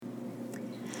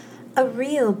A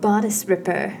real bodice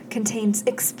ripper contains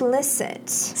explicit,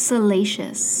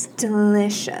 salacious,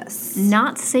 delicious,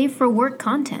 not safe for work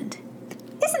content.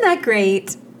 Isn't that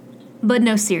great? But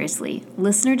no, seriously,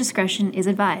 listener discretion is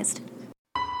advised.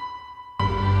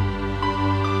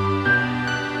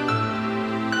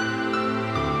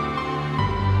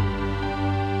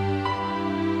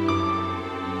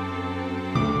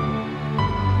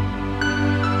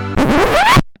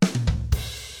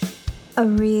 A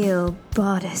real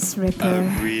bodice ripper.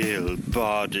 A real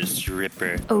bodice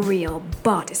ripper. A real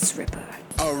bodice ripper.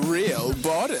 A real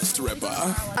bodice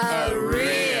ripper. A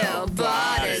real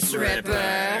bodice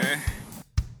ripper.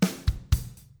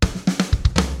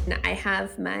 I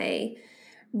have my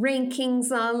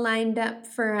rankings all lined up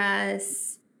for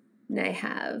us. And I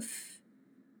have,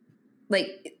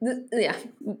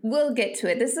 we'll get to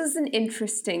it. This is an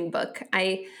interesting book.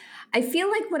 I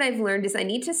feel like what I've learned is I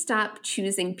need to stop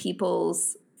choosing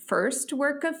people's first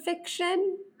work of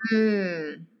fiction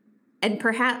and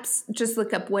perhaps just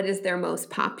look up what is their most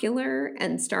popular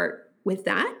and start with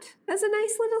that as a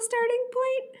nice little starting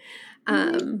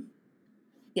point.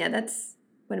 Yeah, that's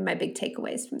one of my big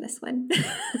takeaways from this one.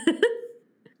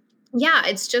 Yeah,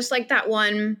 it's just like that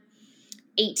one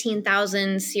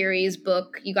 18,000 series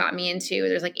book you got me into.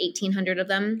 There's like 1,800 of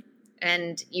them.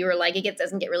 And you were like,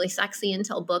 doesn't get really sexy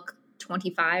until book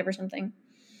 25 or something.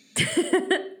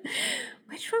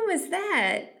 Which one was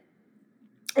that?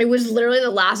 It was literally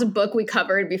the last book we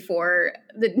covered before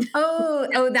the.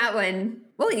 Oh, that one.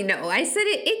 Well, I said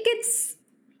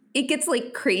it gets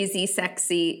like crazy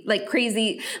sexy, like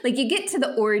crazy, like you get to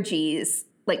the orgies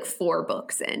like 4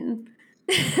 books in.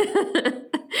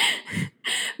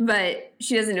 But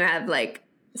she doesn't have like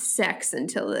sex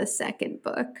until the second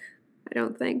book, I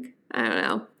don't think. I don't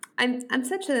know. I'm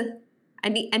such a I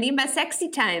need my sexy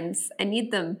times. I need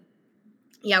them.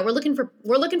 Yeah, we're looking for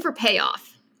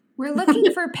payoff. We're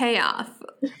looking for payoff.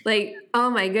 Like, oh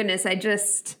my goodness, I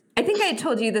think I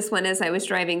told you this one as I was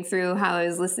driving through, how I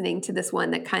was listening to this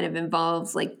one that kind of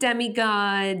involves like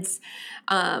demigods.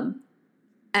 And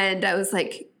I was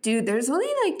like, dude, there's only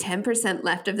like 10%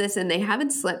 left of this and they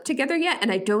haven't slept together yet.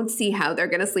 And I don't see how they're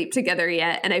going to sleep together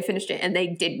yet. And I finished it and they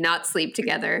did not sleep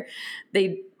together.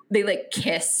 They like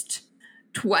kissed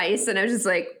twice. And I was just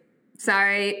like,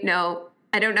 sorry, no,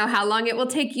 I don't know how long it will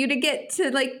take you to get to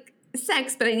like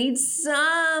sex, but I need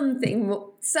some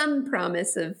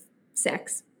promise of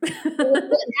sex. Well,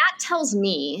 that tells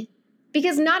me,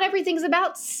 because not everything's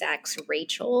about sex,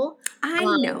 Rachel. I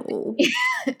know.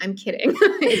 I'm kidding.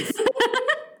 It's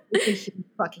a huge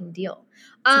fucking deal.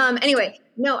 Anyway,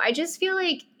 no, I just feel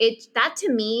like that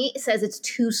to me says it's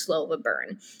too slow of a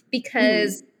burn,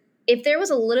 because if there was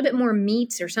a little bit more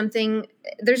meat or something,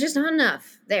 there's just not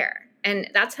enough there. And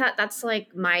that's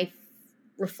like my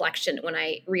reflection when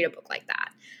I read a book like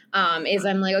that. Is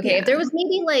I'm like, okay, if there was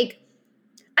maybe like,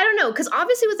 I don't know, because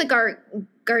obviously with the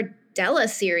Gardella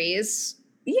series.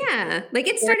 Yeah, like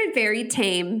it started very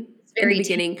tame in the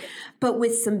beginning, but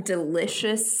with some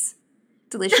delicious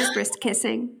wrist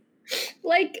kissing.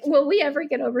 Like, will we ever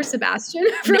get over Sebastian?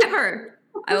 Never.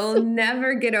 I will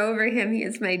never get over him. He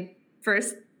is my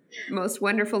first most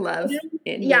wonderful love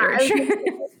in literature.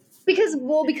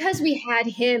 Because we had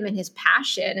him and his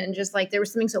passion, and just like there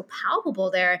was something so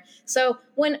palpable there. So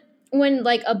when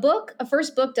like a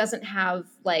first book doesn't have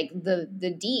like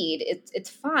the deed, it's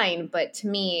fine. But to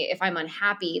me, if I'm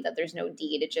unhappy that there's no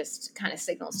deed, it just kind of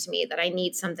signals to me that I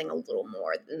need something a little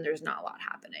more, and there's not a lot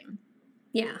happening.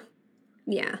 Yeah.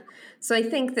 Yeah. So I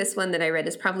think this one that I read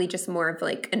is probably just more of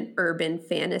like an urban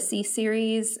fantasy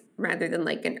series rather than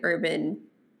like an urban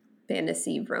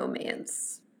fantasy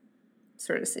romance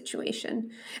sort of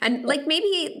situation. And like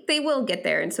maybe they will get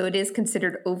there, and so it is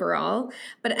considered overall,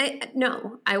 but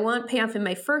I want payoff in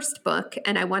my first book,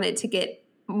 and I want it to get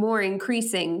more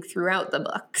increasing throughout the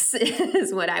books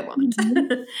is what I want.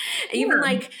 Even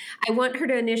like I want her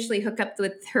to initially hook up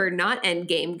with her not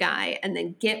endgame guy and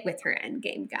then get with her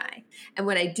endgame guy. And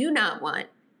what I do not want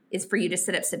is for you to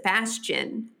set up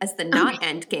Sebastian as the not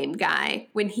endgame guy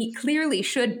when he clearly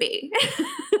should be.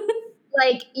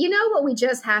 Like, you know what we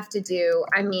just have to do?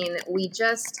 I mean, we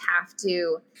just have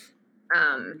to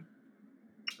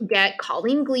get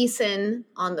Colleen Gleason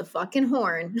on the fucking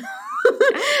horn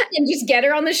and just get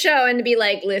her on the show and to be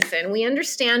like, listen, we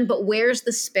understand, but where's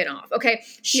the spinoff? Okay,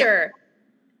 sure. Yeah.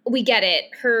 We get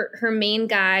it. Her main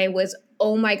guy was,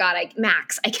 oh my God,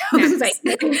 Max. I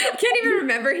can't even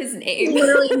remember his name.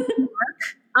 Literally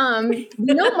Mark.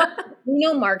 We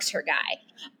know Mark's her guy.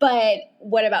 But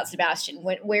what about Sebastian?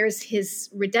 Where's his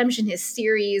redemption, his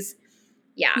series?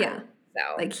 Yeah. Yeah.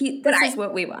 So like this is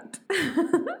what we want.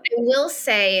 I will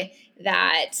say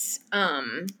that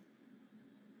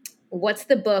what's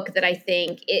the book that I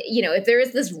think,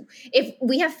 if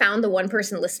we have found the one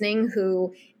person listening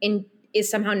who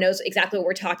is somehow knows exactly what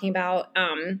we're talking about,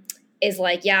 is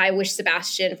like, yeah, I wish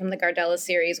Sebastian from the Gardella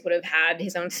series would have had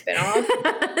his own spinoff.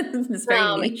 This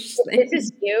very niche thing. This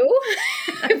is you.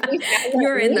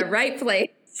 You're in the right place.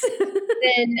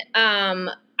 Then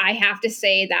I have to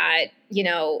say that,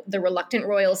 the Reluctant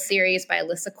Royal series by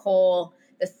Alyssa Cole,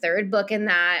 the third book in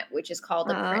that, which is called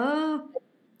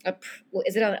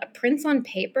is it a Prince on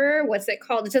Paper? What's it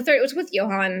called? It's the third. It was with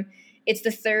Johann. It's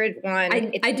the third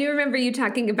one. I do remember you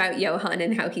talking about Johann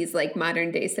and how he's like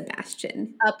modern day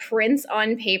Sebastian. A Prince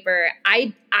on Paper.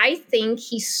 I think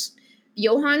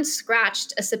Johann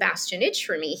scratched a Sebastian itch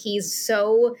for me. He's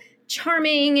so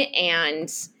charming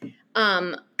and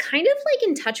kind of like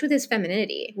in touch with his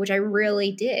femininity, which I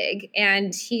really dig.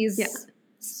 And he's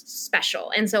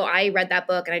special. And so I read that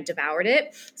book and I devoured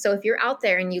it. So if you're out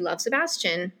there and you love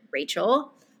Sebastian,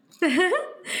 Rachel, you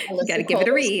got to give it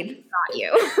a read. Got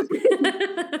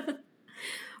you.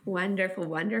 Wonderful,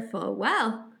 wonderful.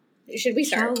 Well, should we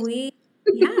start? Shall we?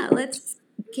 Yeah, let's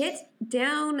get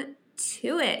down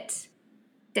to it.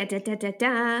 Da, da, da, da,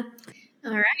 da.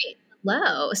 All right.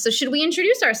 Hello. So should we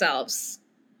introduce ourselves?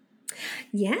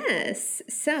 Yes.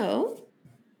 So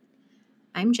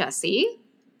I'm Jessie.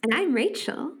 And I'm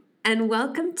Rachel. And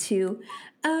welcome to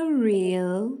A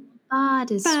Real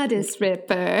Bodice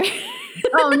Ripper.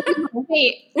 Oh, no.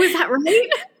 Wait. Was that right?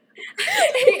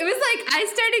 It was like I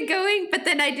started going, but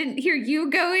then I didn't hear you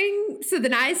going. So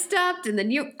then I stopped and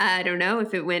then I don't know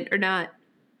if it went or not.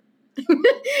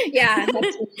 Yeah.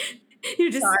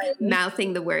 You're just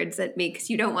mouthing the words at me because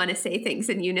you don't want to say things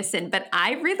in unison. But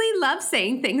I really love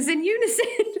saying things in unison.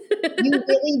 You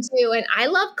really do. And I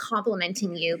love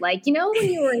complimenting you. Like, when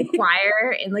you were in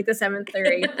choir in like the 7th or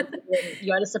 8th,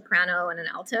 you had a soprano and an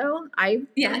alto. I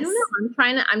don't know.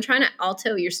 I'm trying to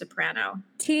alto your soprano.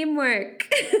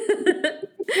 Teamwork.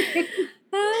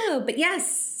 But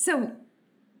yes. So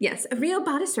yes, A Real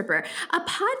Bodice Ripper, a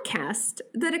podcast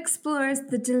that explores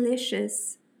the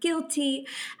delicious, guilty,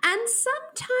 and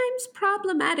sometimes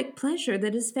problematic pleasure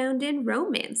that is found in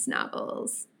romance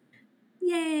novels.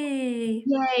 Yay.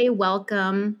 Yay.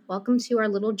 Welcome to our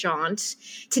little jaunt.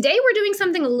 Today we're doing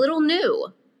something a little new.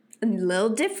 A little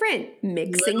different.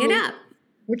 Mixing it up.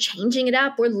 We're changing it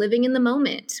up. We're living in the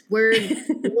moment. We're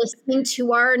listening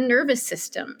to our nervous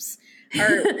systems.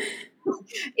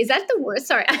 Is that the word?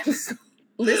 Sorry.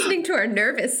 Listening to our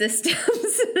nervous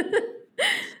systems.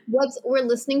 We're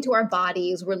listening to our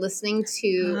bodies. We're listening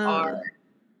to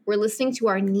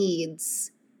our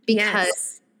needs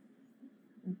because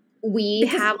we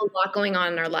have a lot going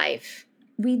on in our life.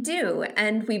 We do.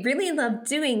 And we really love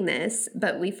doing this,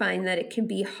 but we find that it can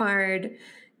be hard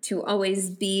to always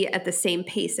be at the same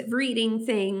pace of reading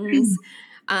things.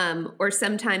 Or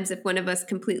sometimes if one of us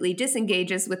completely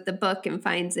disengages with the book and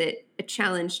finds it a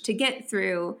challenge to get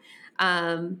through,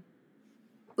 we'll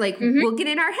get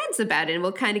in our heads about it and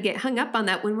we'll kind of get hung up on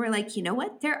that when we're like, you know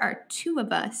what? There are two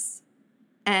of us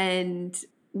and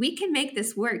we can make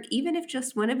this work even if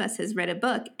just one of us has read a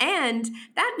book. And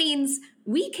that means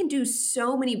we can do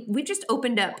so many. We just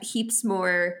opened up heaps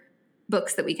more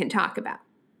books that we can talk about.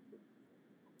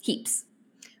 Heaps.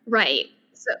 Right.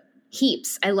 So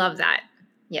heaps. I love that.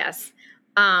 Yes.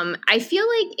 I feel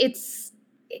like it's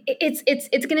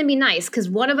going to be nice because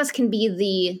one of us can be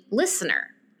the listener.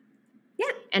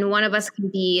 Yeah. And one of us can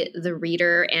be the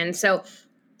reader. And so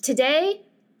today,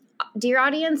 dear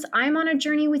audience, I'm on a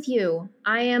journey with you.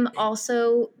 I'm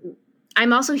also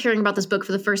hearing about this book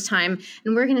for the first time,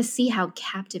 and we're going to see how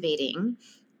captivating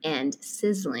and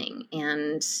sizzling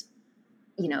and,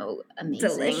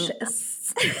 amazing.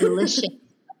 Delicious.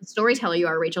 Storyteller you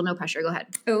are, Rachel. No pressure. Go ahead.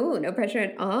 Oh, no pressure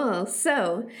at all.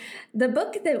 So the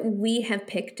book that we have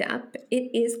picked up,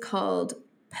 it is called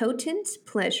Potent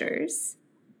Pleasures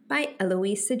by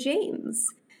Eloisa James.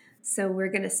 So we're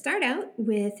going to start out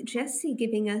with Jessie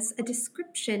giving us a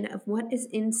description of what is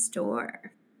in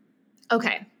store.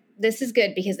 Okay, this is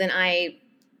good because then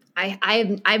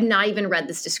I've not even read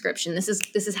this description. This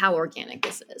is how organic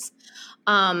this is.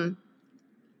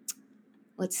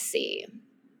 Let's see.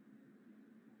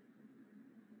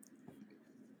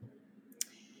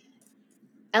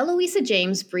 Eloisa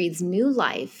James breathes new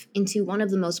life into one of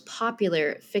the most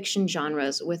popular fiction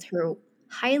genres with her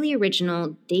highly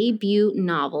original debut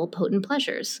novel, Potent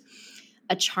Pleasures,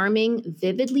 a charming,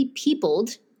 vividly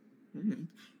peopled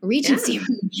Regency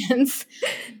romance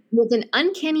with an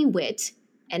uncanny wit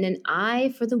and an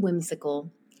eye for the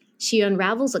whimsical. She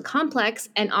unravels a complex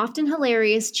and often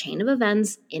hilarious chain of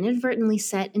events inadvertently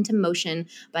set into motion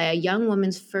by a young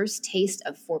woman's first taste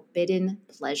of forbidden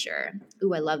pleasure.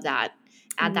 Ooh, I love that.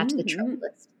 Add that to the trope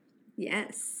list.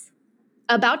 Yes.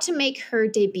 About to make her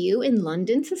debut in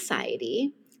London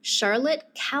society, Charlotte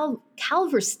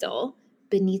Calverstill,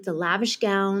 beneath the lavish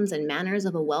gowns and manners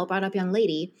of a well-brought-up young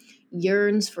lady,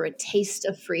 yearns for a taste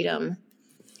of freedom.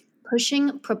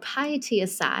 Pushing propriety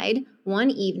aside, one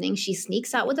evening she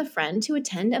sneaks out with a friend to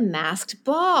attend a masked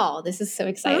ball. This is so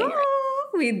exciting.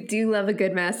 Oh, we do love a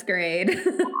good masquerade.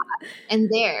 And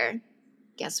there,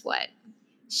 guess what?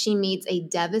 She meets a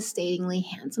devastatingly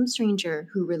handsome stranger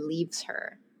who relieves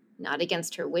her, not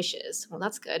against her wishes, well,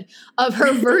 that's good, of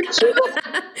her virtue,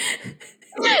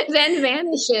 then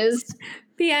vanishes.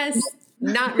 P.S.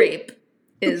 Not rape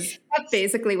is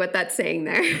basically what that's saying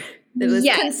there. It was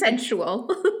consensual.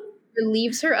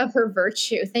 Relieves her of her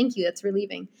virtue. Thank you. That's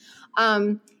relieving.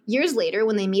 Years later,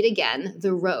 when they meet again,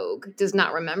 the rogue does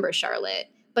not remember Charlotte,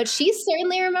 but she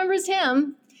certainly remembers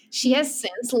him. She has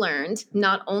since learned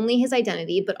not only his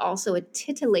identity, but also a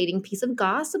titillating piece of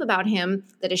gossip about him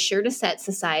that is sure to set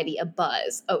society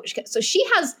abuzz. Oh, so she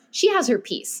has her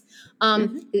piece.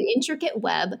 The intricate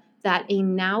web that a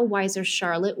now wiser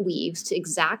Charlotte weaves to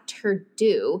exact her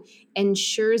due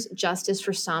ensures justice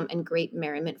for some and great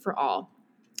merriment for all,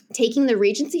 taking the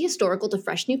Regency historical to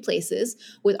fresh new places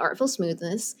with artful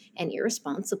smoothness and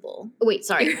irresponsible. Oh, wait,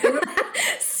 sorry.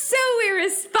 So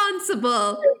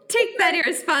irresponsible. Take that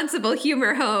irresponsible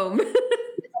humor home.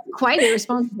 Quite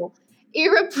irresponsible.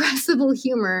 Irrepressible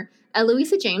humor.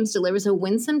 Eloisa James delivers a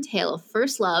winsome tale of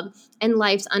first love and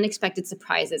life's unexpected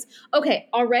surprises. Okay,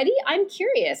 already I'm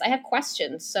curious. I have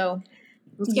questions, so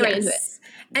let's get right into it.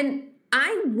 And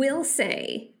I will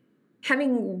say,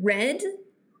 having read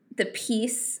the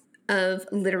piece of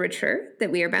literature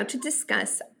that we are about to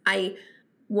discuss, I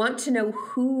want to know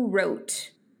who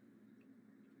wrote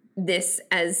this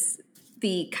as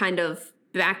the kind of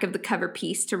back of the cover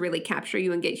piece to really capture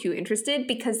you and get you interested,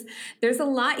 because there's a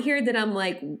lot here that I'm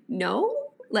like, no,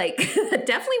 like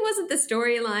definitely wasn't the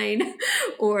storyline.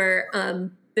 Or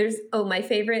my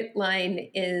favorite line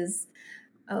is,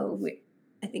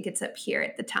 I think it's up here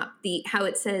at the top, how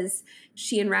it says,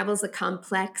 she unravels a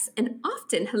complex and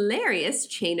often hilarious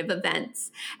chain of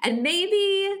events. And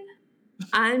maybe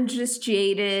I'm just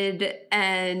jaded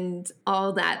and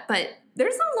all that, but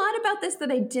there's a lot about this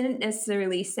that I didn't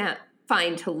necessarily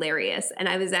find hilarious. And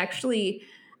I was actually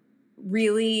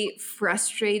really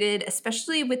frustrated,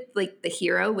 especially with like the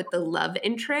hero, with the love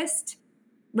interest.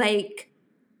 Like,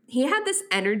 he had this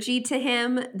energy to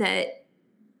him that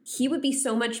he would be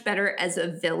so much better as a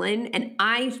villain. And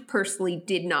I personally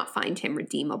did not find him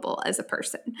redeemable as a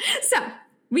person. So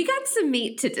we got some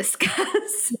meat to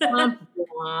discuss. Womp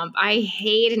womp. I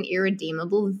hate an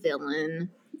irredeemable villain.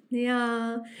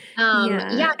 Yeah.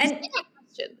 And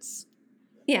questions.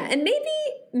 Yeah, and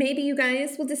maybe you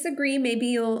guys will disagree. Maybe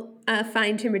you'll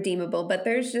find him redeemable. But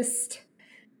there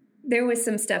was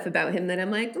some stuff about him that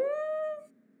I'm like,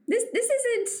 this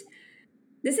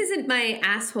isn't my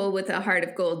asshole with a heart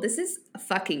of gold. This is a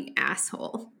fucking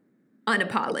asshole,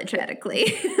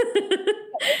 unapologetically.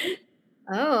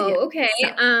 Oh, okay.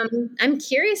 So. I'm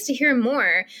curious to hear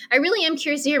more. I really am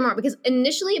curious to hear more, because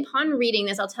initially upon reading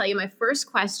this, I'll tell you, my first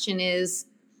question is,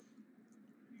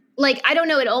 like, I don't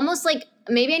know, it almost like,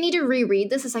 maybe I need to reread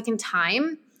this a second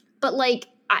time, but like,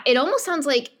 it almost sounds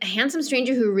like a handsome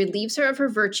stranger who relieves her of her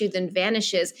virtue then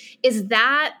vanishes. Is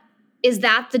that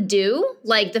the do?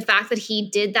 Like, the fact that he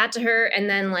did that to her and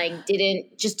then like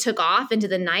didn't, just took off into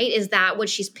the night? Is that what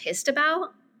she's pissed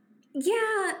about?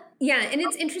 Yeah, and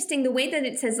it's interesting the way that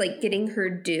it says like getting her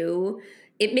due.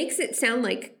 It makes it sound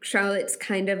like Charlotte's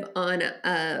kind of on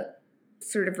a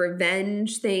sort of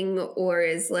revenge thing, or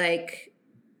is like,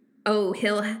 oh,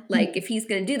 he'll like, if he's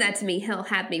going to do that to me, he'll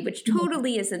have me, which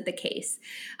totally isn't the case.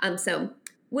 So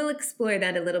we'll explore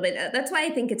that a little bit. That's why I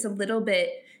think it's a little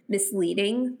bit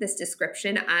misleading, this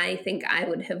description. I think I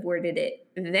would have worded it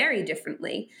very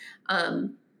differently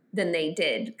than they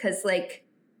did, because like,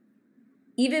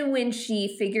 even when she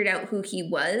figured out who he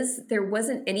was, there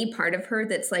wasn't any part of her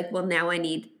that's like, well, now I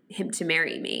need him to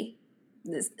marry me.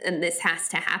 This has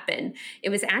to happen. It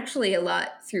was actually a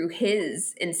lot through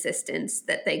his insistence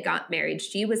that they got married.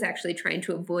 She was actually trying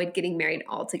to avoid getting married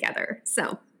altogether.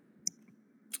 So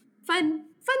fun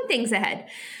things ahead.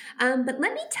 But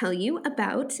let me tell you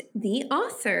about the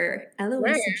author,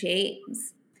 Eloisa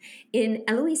James. In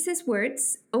Eloisa's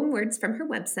own words from her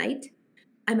website,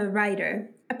 I'm a writer,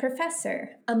 a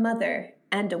professor, a mother,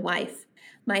 and a wife.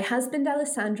 My husband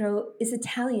Alessandro is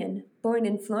Italian, born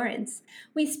in Florence.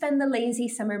 We spend the lazy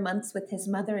summer months with his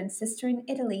mother and sister in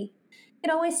Italy.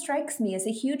 It always strikes me as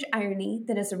a huge irony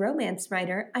that as a romance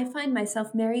writer, I find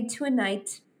myself married to a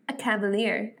knight, a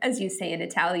cavalier, as you say in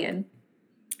Italian.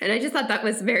 And I just thought that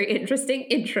was a very interesting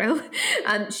intro.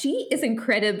 She is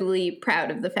incredibly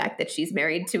proud of the fact that she's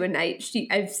married to a knight.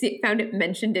 I've found it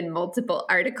mentioned in multiple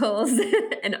articles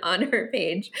and on her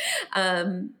page.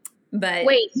 But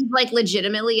wait, he's like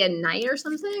legitimately a knight or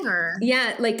something, or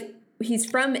yeah, like he's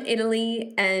from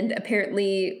Italy, and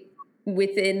apparently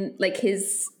within like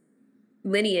his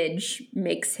lineage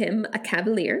makes him a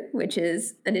cavalier, which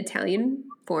is an Italian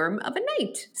form of a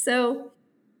knight. So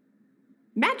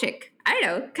magic. I don't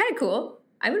know, kind of cool.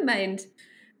 I wouldn't mind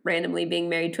randomly being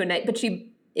married to a knight, but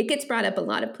it gets brought up a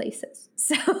lot of places.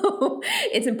 So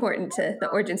it's important to the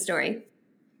origin story.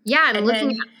 Yeah, I'm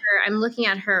looking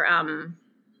at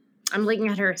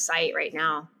her site right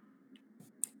now.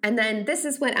 And then this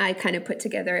is what I kind of put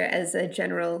together as a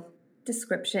general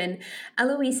description.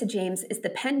 Eloisa James is the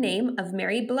pen name of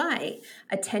Mary Bly,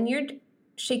 a tenured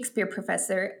Shakespeare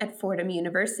professor at Fordham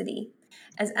University.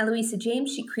 As Eloisa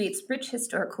James, she creates rich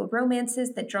historical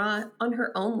romances that draw on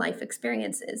her own life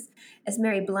experiences. As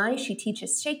Mary Bly, she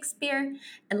teaches Shakespeare,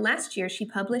 and last year she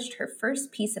published her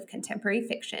first piece of contemporary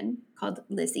fiction called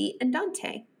Lizzie and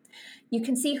Dante. You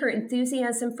can see her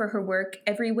enthusiasm for her work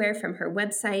everywhere from her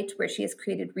website, where she has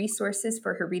created resources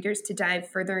for her readers to dive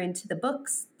further into the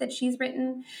books that she's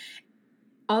written,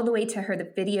 all the way to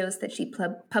the videos that she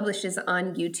publishes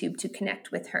on YouTube to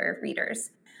connect with her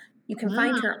readers. You can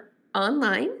find her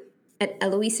online at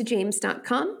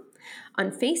eloisajames.com,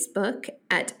 on Facebook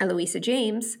at Eloisa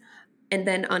James, and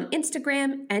then on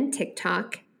Instagram and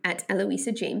TikTok at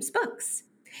Eloisa James Books.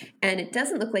 And it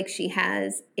doesn't look like she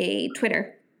has a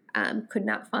Twitter. Could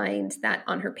not find that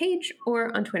on her page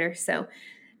or on Twitter. So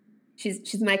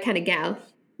she's my kind of gal.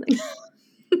 Like,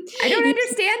 I don't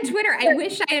understand Twitter. I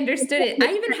wish I understood it.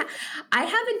 I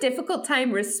have a difficult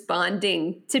time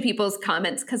responding to people's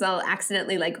comments because I'll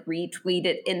accidentally like retweet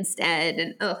it instead.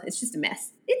 And it's just a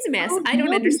mess. It's a mess. I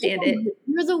don't understand it.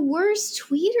 You're the worst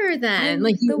tweeter then. I'm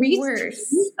like you the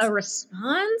worst. A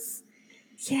response?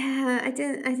 Yeah,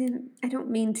 I don't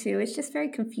mean to. It's just very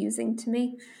confusing to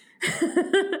me.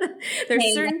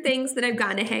 There's certain things that I've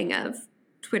gotten a hang of.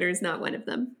 Twitter is not one of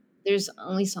them. There's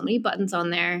only so many buttons on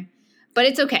there. But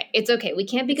it's okay. It's okay. We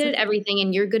can't be good at everything,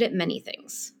 and you're good at many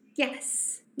things.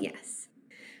 Yes.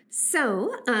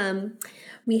 So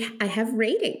I have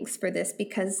ratings for this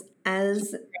because,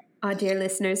 as our dear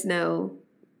listeners know,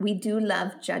 we do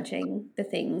love judging the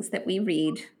things that we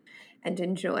read and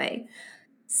enjoy.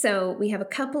 So we have a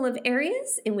couple of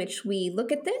areas in which we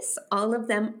look at this. All of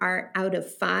them are out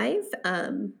of 5,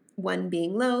 1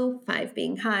 being low, 5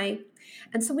 being high.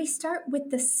 And so we start with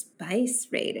the spice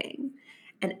rating.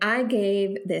 And I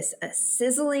gave this a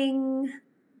sizzling,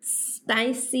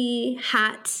 spicy,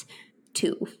 hot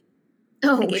 2.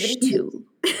 I gave it a 2.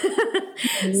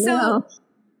 So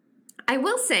I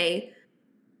will say,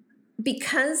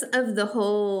 because of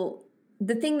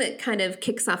the thing that kind of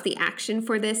kicks off the action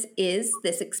for this is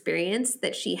this experience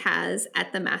that she has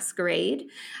at the masquerade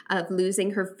of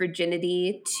losing her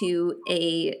virginity to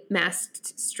a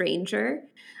masked stranger.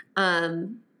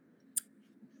 And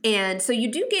so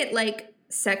you do get like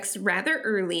sex rather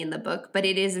early in the book, but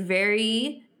it is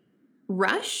very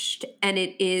rushed and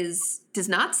it does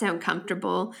not sound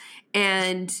comfortable.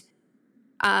 And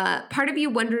part of you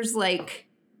wonders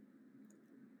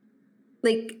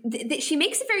she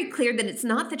makes it very clear that it's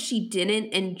not that she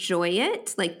didn't enjoy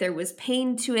it. Like there was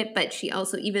pain to it, but she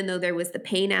also, even though there was the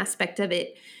pain aspect of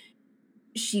it,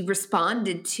 she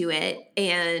responded to it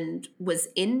and was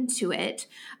into it.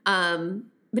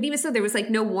 But even so, there was like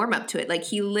no warm up to it. Like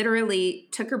he literally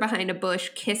took her behind a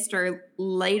bush, kissed her,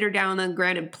 laid her down on the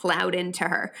ground and plowed into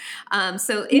her.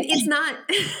 So it's not,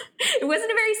 it wasn't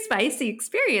a very spicy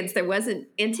experience. There wasn't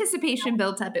anticipation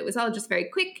built up. It was all just very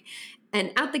quick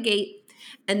and out the gate.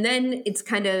 And then it's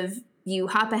kind of, you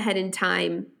hop ahead in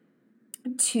time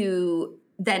to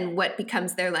then what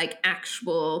becomes their like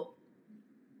actual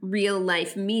real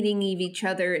life meeting of each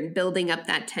other and building up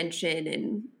that tension.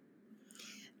 And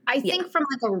I think from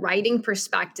like a writing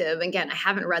perspective, again, I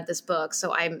haven't read this book,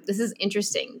 so this is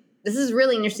interesting. This is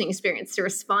really interesting experience to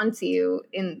respond to you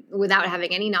without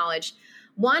having any knowledge.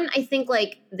 One, I think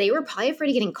like they were probably afraid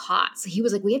of getting caught. So he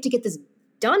was like, we have to get this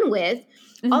done with.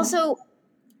 Mm-hmm. Also,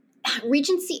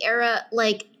 Regency era,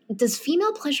 like, does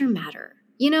female pleasure matter?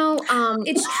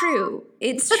 It's true.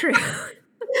 It's true.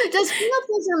 Does female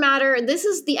pleasure matter? This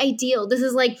is the ideal. This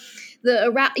is like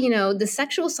the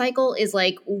sexual cycle is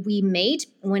like we mate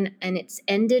and it's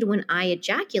ended when I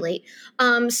ejaculate.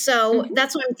 So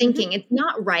that's what I'm thinking. It's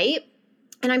not right.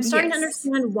 And I'm starting to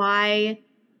understand why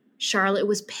Charlotte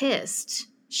was pissed.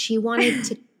 She wanted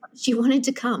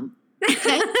to come.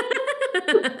 Okay?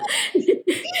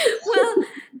 Well,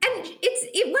 and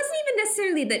it wasn't even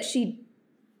necessarily that she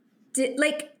did,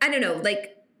 like, I don't know,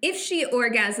 like if she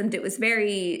orgasmed, it was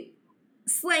very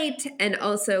slight and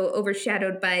also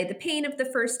overshadowed by the pain of the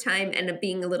first time and of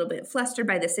being a little bit flustered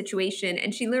by the situation.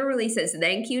 And she literally says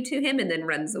thank you to him and then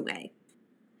runs away.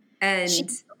 And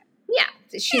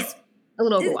she's a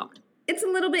little overwhelmed. It's a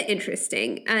little bit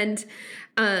interesting. And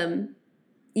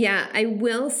yeah, I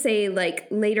will say, like,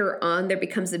 later on, there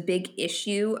becomes a big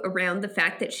issue around the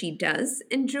fact that she does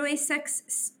enjoy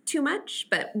sex too much,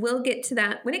 but we'll get to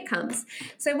that when it comes.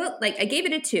 So I gave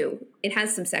it a 2. It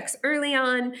has some sex early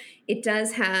on. It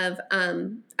does have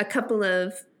a couple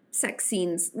of sex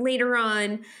scenes later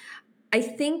on. I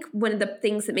think one of the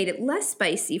things that made it less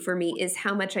spicy for me is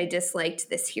how much I disliked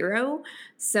this hero.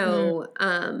 So,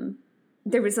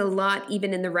 there was a lot,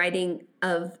 even in the writing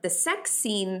of the sex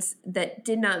scenes, that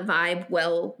did not vibe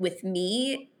well with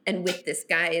me and with this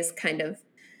guy's kind of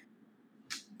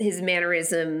his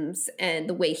mannerisms and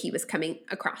the way he was coming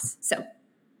across. So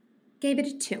gave it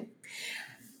a 2.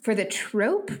 For the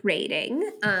trope rating,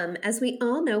 as we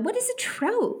all know, what is a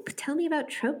trope? Tell me about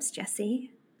tropes,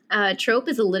 Jessie. Trope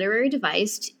is a literary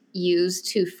device used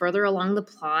to further along the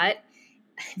plot.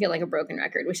 I feel like a broken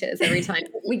record, which is every time.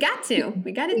 We got to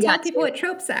tell people what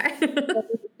tropes are.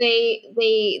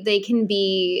 They can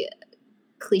be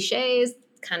cliches,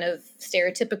 kind of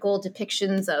stereotypical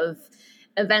depictions of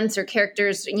events or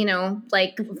characters,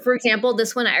 like, for example,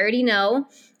 this one I already know.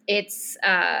 It's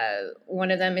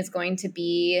one of them is going to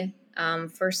be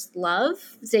first love.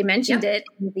 They mentioned it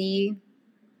in the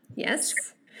Yes.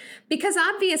 Because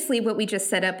obviously what we just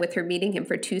set up with her meeting him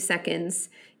for 2 seconds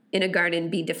in a garden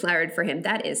being deflowered for him,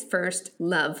 that is first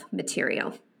love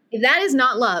material. If that is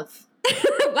not love.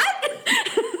 What?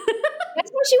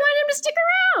 That's why she wanted him to stick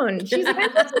around. She's like,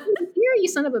 I'm here, you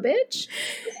son of a bitch.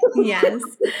 Yes.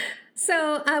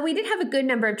 So we did have a good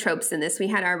number of tropes in this. We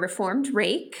had our reformed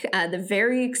rake, the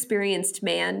very experienced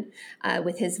man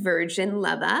with his virgin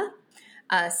lover,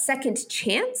 second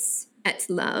chance at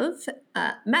love,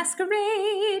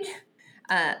 masquerade,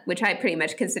 which I pretty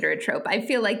much consider a trope. I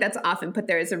feel like that's often put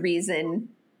there as a reason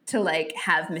to like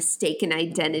have mistaken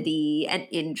identity and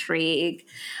intrigue.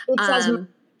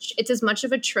 It's as much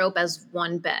of a trope as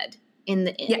one bed in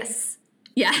the inn.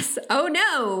 Yes. Oh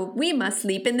no, we must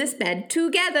sleep in this bed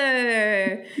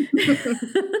together.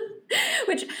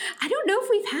 Which I don't know if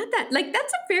we've had that. Like,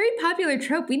 that's a very popular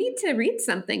trope. We need to read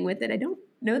something with it. I don't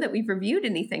know that we've reviewed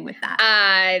anything with that.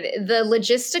 The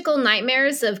logistical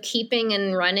nightmares of keeping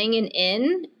and running an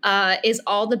inn is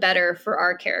all the better for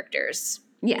our characters.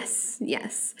 Yes.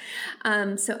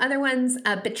 So other ones,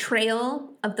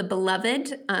 betrayal of the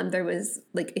beloved. There was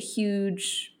like a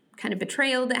huge kind of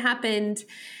betrayal that happened.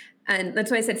 And that's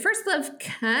why I said first love,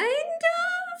 kind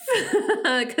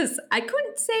of, because I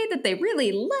couldn't say that they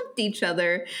really loved each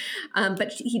other.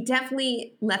 But he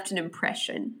definitely left an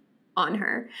impression on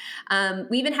her.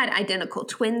 We even had identical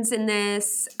twins in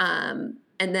this. And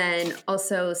then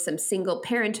also some single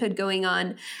parenthood going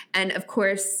on. And of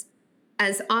course,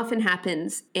 as often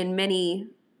happens in many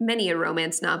a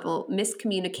romance novel,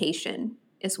 miscommunication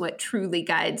is what truly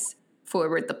guides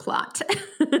forward the plot.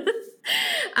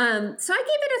 So I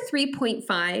gave it a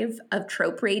 3.5 of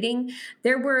trope rating.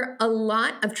 There were a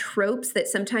lot of tropes that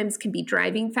sometimes can be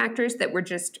driving factors that were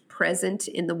just present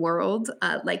in the world,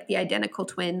 like the identical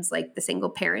twins, like the single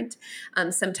parent.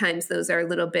 Sometimes those are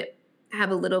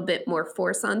have a little bit more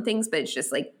force on things, but it's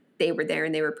just like they were there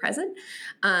and they were present.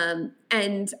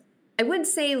 And I wouldn't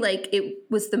say like it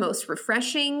was the most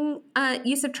refreshing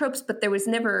use of tropes, but there was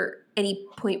never any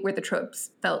point where the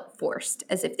tropes felt forced,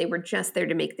 as if they were just there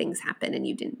to make things happen and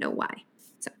you didn't know why.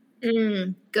 So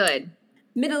good.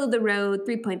 Middle of the road,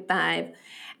 3.5.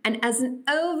 And as an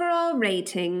overall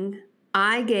rating,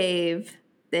 I gave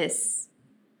this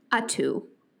a 2.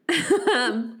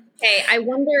 Okay, I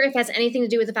wonder if it has anything to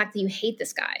do with the fact that you hate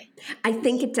this guy. I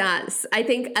think it does. I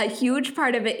think a huge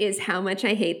part of it is how much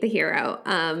I hate the hero.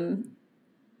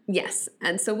 Yes,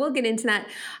 and so we'll get into that.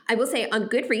 I will say on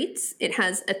Goodreads, it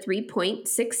has a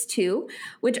 3.62,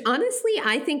 which honestly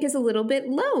I think is a little bit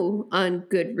low on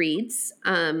Goodreads.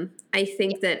 I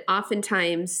think that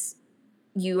oftentimes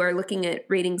you are looking at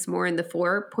ratings more in the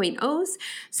 4.0s.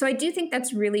 So I do think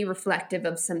that's really reflective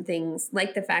of some things,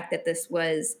 like the fact that this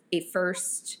was a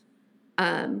first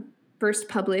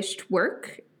published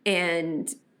work,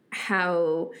 and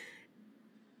how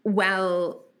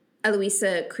while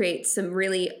Eloisa creates some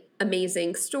really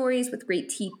amazing stories with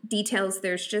great details,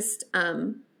 there's just,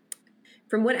 from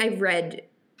what I've read,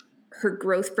 her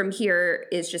growth from here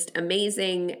is just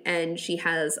amazing, and she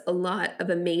has a lot of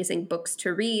amazing books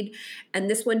to read. And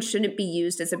this one shouldn't be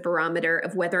used as a barometer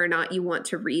of whether or not you want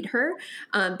to read her,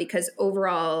 because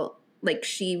overall, like,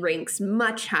 she ranks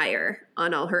much higher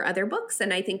on all her other books.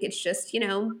 And I think it's just,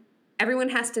 everyone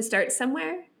has to start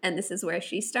somewhere, and this is where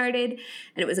she started,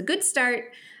 and it was a good start,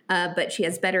 but she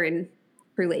has better in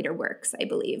her later works, I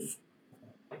believe.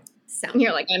 So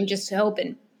You're like, I'm just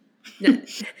hoping. No,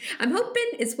 I'm hoping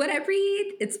it's what I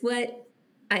read. It's what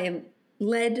I am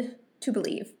led to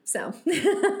believe. So,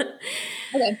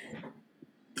 Okay.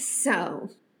 So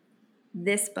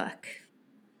this book,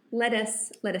 let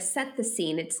us set the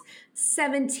scene. It's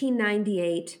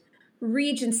 1798,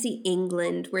 Regency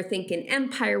England. We're thinking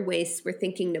Empire Waste. We're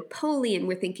thinking Napoleon.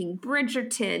 We're thinking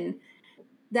Bridgerton.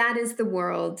 That is the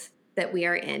world that we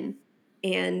are in.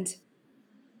 And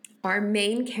our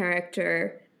main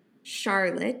character,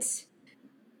 Charlotte,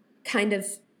 kind of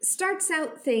starts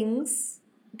out things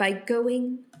by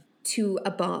going to a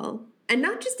ball. And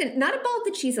not a ball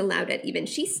that she's allowed at even.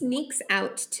 She sneaks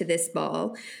out to this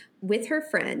ball with her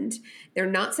friend. They're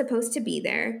not supposed to be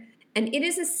there. And it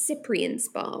is a Cyprian's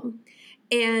ball.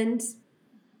 And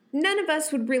none of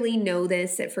us would really know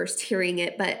this at first hearing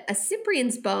it, but a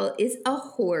Cyprian's ball is a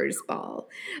whore's ball.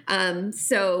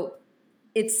 So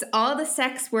it's all the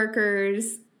sex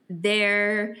workers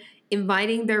there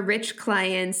inviting their rich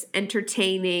clients,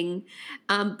 entertaining.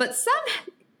 But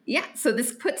so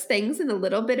this puts things in a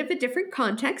little bit of a different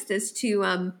context as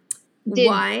to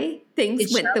why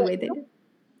things went the way they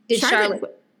did.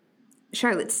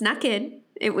 Charlotte snuck in.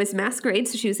 It was masquerade,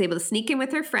 so she was able to sneak in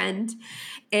with her friend.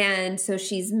 And so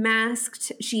she's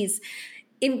masked. She's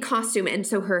in costume, and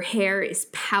so her hair is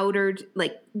powdered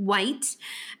like white.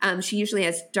 She usually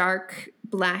has dark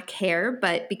black hair,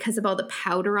 but because of all the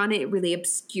powder on it, it really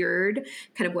obscured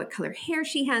kind of what color hair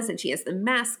she has. And she has the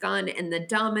mask on and the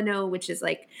domino, which is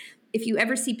like, if you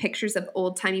ever see pictures of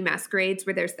old-timey masquerades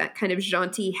where there's that kind of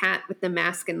jaunty hat with the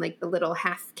mask and like the little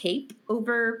half cape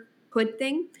over hood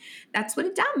thing, that's what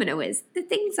a domino is. The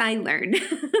things I learned.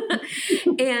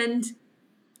 And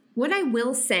what I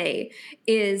will say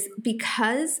is,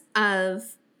 because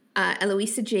of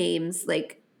Eloisa James,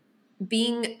 like,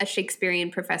 being a Shakespearean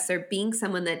professor, being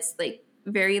someone that's like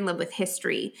very in love with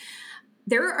history,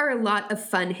 there are a lot of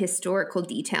fun historical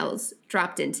details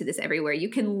dropped into this everywhere. You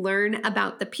can learn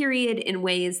about the period in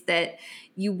ways that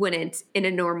you wouldn't in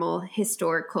a normal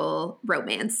historical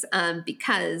romance,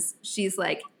 because she's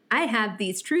like, I have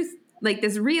these truth, like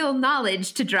this real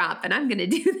knowledge to drop, and I'm going to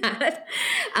do that.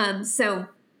 So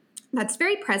that's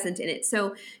very present in it.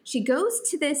 So she goes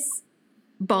to this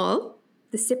ball,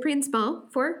 the Cyprian's ball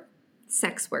for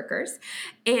sex workers,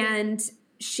 and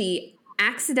she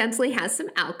accidentally has some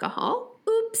alcohol.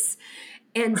 Oops.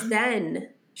 And then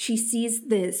she sees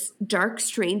this dark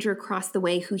stranger across the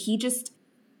way who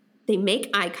they make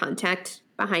eye contact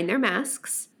behind their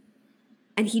masks,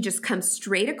 and he just comes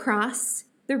straight across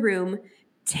the room,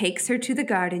 takes her to the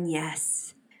garden,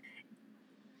 yes,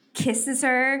 kisses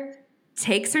her,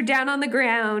 takes her down on the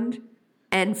ground,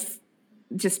 and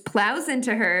just plows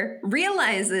into her,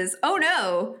 realizes, oh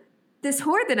no, this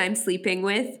whore that I'm sleeping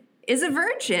with is a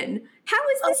virgin. How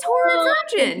is this whore a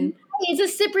virgin? It's a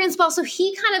Cyprian's ball, so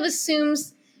he kind of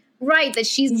assumes, right, that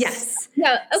she's... Yes.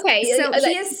 Yeah, okay. So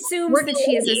he assumes that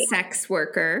she is a sex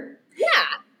worker. Yeah.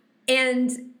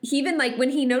 And he even, like, when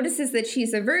he notices that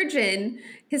she's a virgin,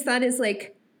 his thought is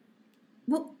like,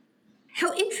 well,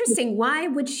 how interesting. Why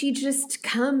would she just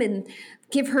come and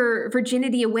give her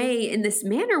virginity away in this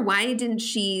manner? Why didn't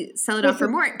she sell it off for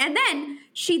more? And then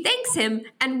she thanks him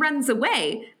and runs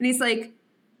away. And he's like,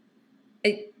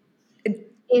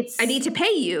 I need to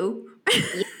pay you.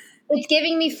 It's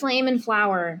giving me Flame and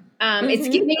Flower. It's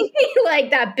giving me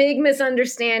like that big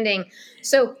misunderstanding.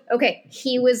 So, okay,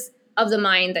 he was of the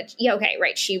mind that,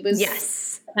 right. She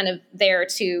was kind of there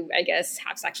to, I guess,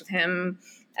 have sex with him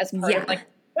as part of like,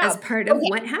 as part of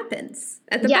what happens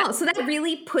at the ball. So that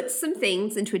really puts some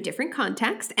things into a different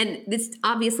context. And this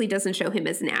obviously doesn't show him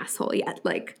as an asshole yet.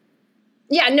 Like,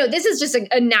 yeah, no, this is just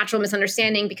a natural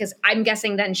misunderstanding, because I'm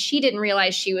guessing then she didn't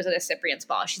realize she was at a Cyprian's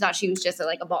ball. She thought she was just at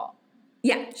like a ball.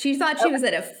 Yeah, she thought she was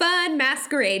at a fun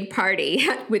masquerade party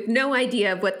with no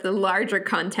idea of what the larger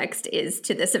context is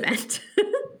to this event.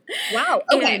 Wow.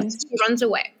 Okay. And she runs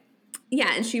away.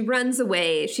 Yeah, and she runs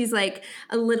away. She's like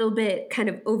a little bit kind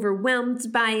of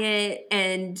overwhelmed by it.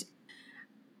 And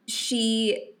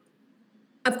she,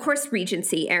 of course,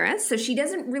 Regency era, so she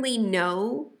doesn't really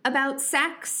know about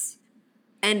sex.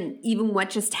 and even what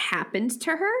just happened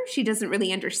to her. She doesn't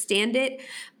really understand it,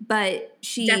 but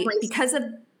she, Definitely because of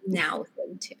now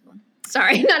thing too.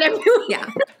 Sorry, not everyone. yeah.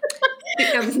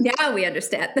 Now we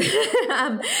understand.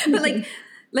 But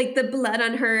like the blood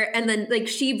on her, and then like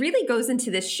she really goes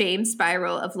into this shame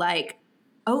spiral of like,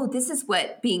 oh, this is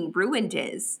what being ruined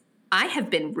is. I have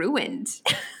been ruined.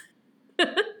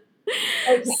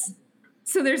 Okay.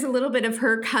 So there's a little bit of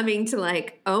her coming to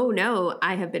like, oh no,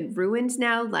 I have been ruined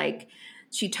now. Like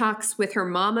she talks with her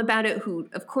mom about it, who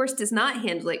of course does not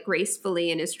handle it gracefully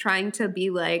and is trying to be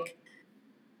like,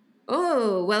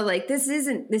 oh, well, like this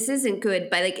isn't good,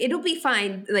 but like it'll be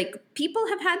fine. Like people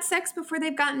have had sex before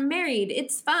they've gotten married.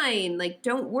 It's fine. Like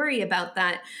don't worry about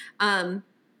that.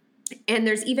 And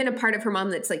there's even a part of her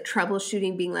mom that's like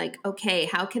troubleshooting, being like, okay,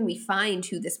 how can we find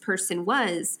who this person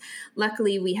was?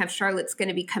 Luckily, we have Charlotte's going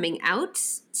to be coming out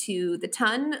to the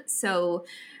ton. So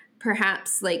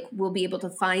perhaps like we'll be able to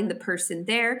find the person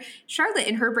there. Charlotte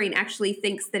in her brain actually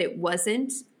thinks that it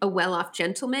wasn't a well-off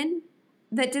gentleman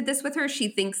that did this with her. She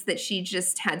thinks that she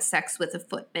just had sex with a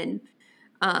footman.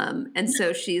 And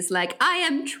so she's like, I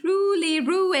am truly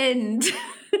ruined.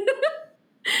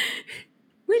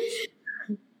 Which...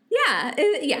 Yeah.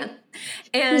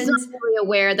 And he's not really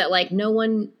aware that like no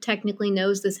one technically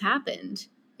knows this happened.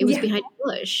 It was behind a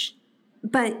bush.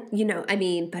 But,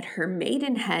 but her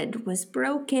maidenhead was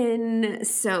broken.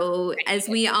 So as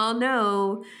we all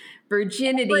know,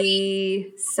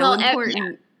 virginity, so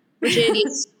important. Virginity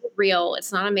is real.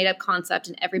 It's not a made up concept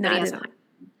and everybody has time.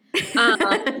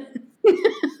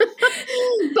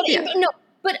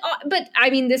 But I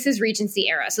mean, this is Regency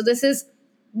era. So this is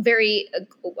very,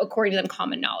 according to them,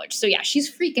 common knowledge. So yeah,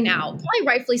 she's freaking out, probably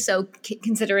rightfully so,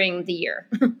 considering the year.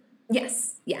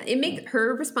 Yes, yeah,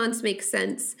 her response makes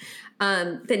sense.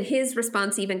 Then his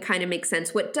response even kind of makes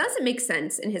sense. What doesn't make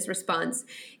sense in his response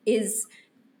is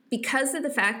because of the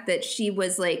fact that she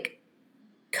was like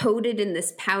coated in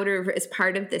this powder as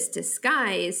part of this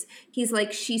disguise. He's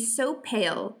like, she's so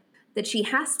pale that she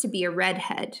has to be a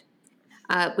redhead,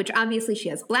 which obviously she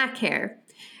has black hair,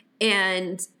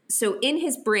 and so in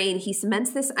his brain, he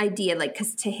cements this idea, like,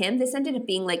 because to him, this ended up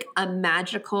being like a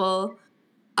magical,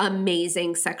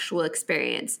 amazing sexual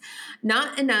experience.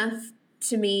 Not enough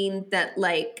to mean that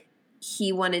like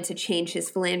he wanted to change his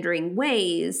philandering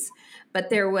ways, but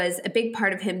there was a big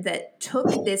part of him that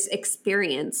took this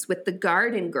experience with the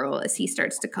garden girl, as he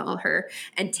starts to call her,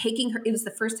 and taking her. It was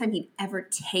the first time he'd ever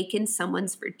taken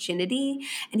someone's virginity.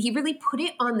 And he really put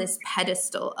it on this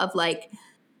pedestal of like,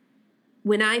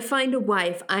 when I find a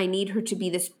wife, I need her to be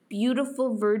this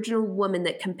beautiful virginal woman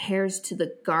that compares to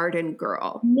the garden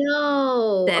girl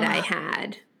that I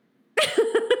had.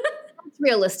 That's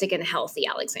realistic and healthy,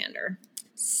 Alexander.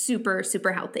 Super,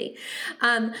 super healthy.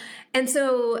 And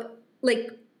so, like,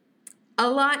 a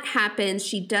lot happens.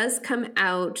 She does come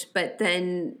out, but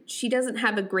then she doesn't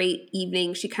have a great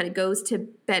evening. She kind of goes to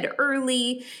bed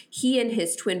early. He and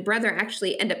his twin brother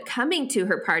actually end up coming to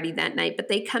her party that night, but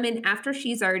they come in after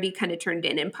she's already kind of turned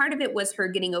in. And part of it was her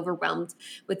getting overwhelmed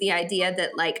with the idea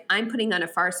that, like, I'm putting on a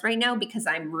farce right now because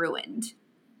I'm ruined.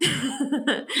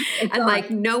 And,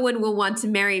 like, no one will want to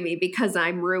marry me because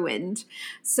I'm ruined.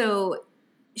 So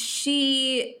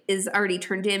she is already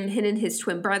turned in. Him and his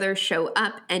twin brother show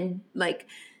up, and like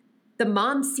the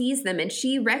mom sees them and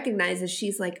she recognizes,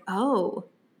 she's like, oh,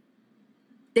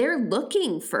 they're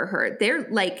looking for her. They're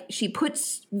like, she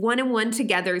puts one and one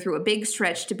together through a big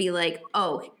stretch to be like,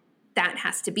 oh, that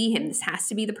has to be him. This has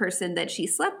to be the person that she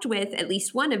slept with, at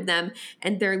least one of them,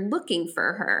 and they're looking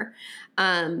for her.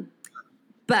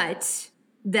 But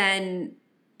then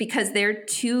because they're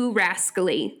too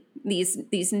rascally,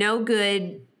 these no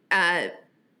good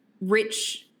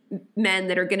rich men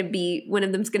that are going to be, one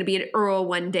of them's going to be an earl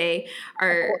one day,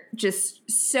 are just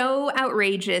so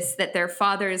outrageous that their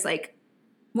father is like,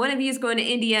 one of you is going to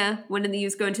India, one of you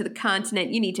is going to the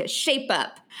continent. You need to shape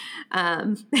up.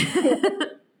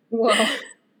 Whoa.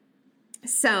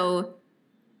 So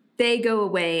they go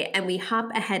away, and we hop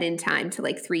ahead in time to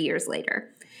like 3 years later.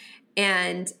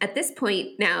 And at this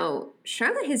point now,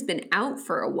 Charlotte has been out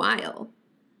for a while,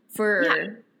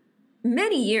 for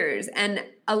many years. And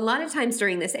a lot of times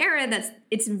during this era,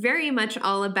 it's very much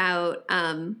all about,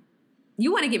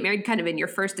 you want to get married kind of in your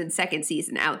first and second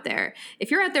season out there. If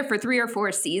you're out there for 3 or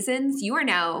 4 seasons, you are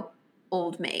now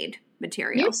old maid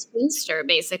material. You're a spinster,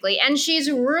 basically. And she's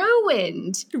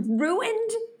ruined.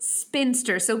 Ruined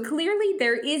spinster. So clearly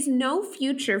there is no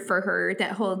future for her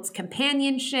that holds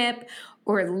companionship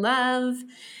or love.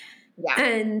 Yeah.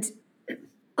 And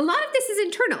a lot of this is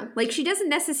internal. Like, she doesn't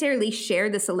necessarily share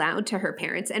this aloud to her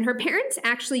parents. And her parents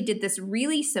actually did this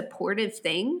really supportive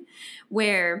thing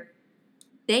where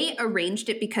they arranged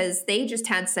it because they just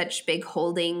had such big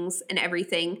holdings and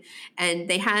everything. And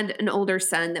they had an older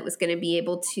son that was going to be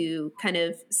able to kind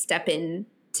of step in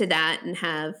to that and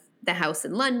have the house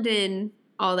in London,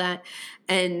 all that.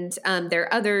 And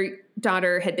their other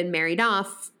daughter had been married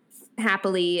off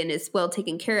happily and is well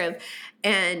taken care of.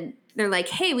 And they're like,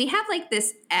 hey, we have like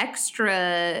this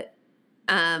extra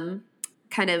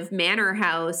kind of manor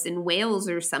house in Wales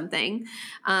or something.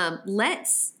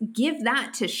 Let's give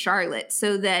that to Charlotte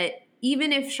so that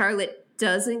even if Charlotte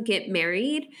doesn't get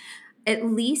married, at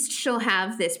least she'll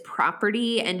have this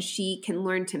property and she can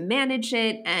learn to manage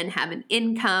it and have an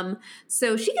income.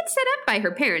 So she gets set up by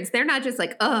her parents. They're not just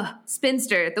like, oh,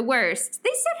 spinster, the worst.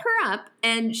 They set her up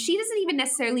and she doesn't even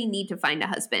necessarily need to find a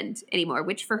husband anymore,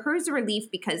 which for her is a relief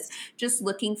because just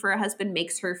looking for a husband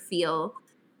makes her feel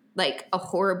like a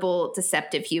horrible,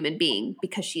 deceptive human being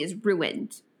because she is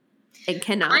ruined and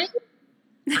cannot.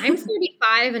 I'm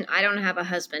 35 and I don't have a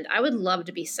husband. I would love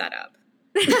to be set up.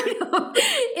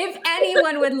 If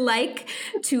anyone would like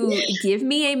to give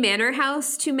me a manor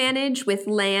house to manage with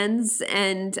lands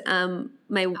and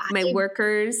my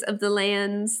workers of the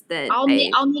lands, that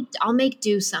I'll make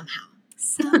do somehow.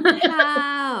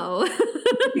 Somehow.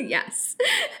 Yes.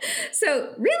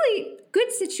 So really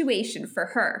good situation for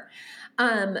her.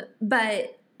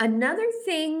 But another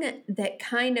thing that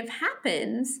kind of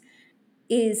happens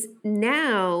is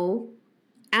now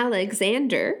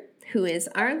Alexander, who is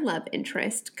our love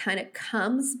interest, kind of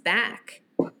comes back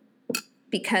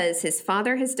because his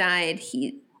father has died.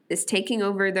 He is taking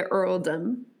over the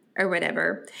earldom or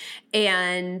whatever.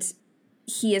 And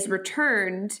he has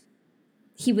returned.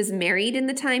 He was married in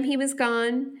the time he was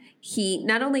gone. He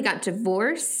not only got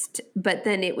divorced, but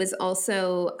then it was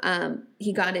also,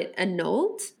 he got it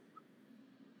annulled,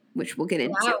 which we'll get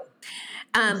into.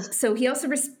 Wow. So he also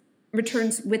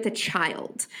returns with a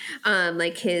child,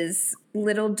 like his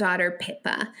little daughter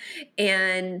Pippa.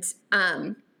 And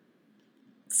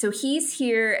so he's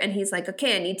here and he's like,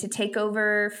 okay, I need to take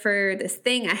over for this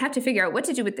thing. I have to figure out what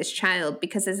to do with this child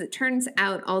because as it turns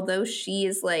out, although she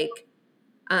is like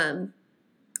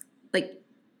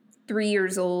 3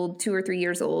 years old, 2 or 3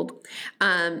 years old,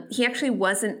 he actually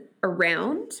wasn't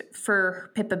around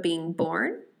for Pippa being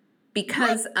born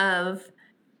because of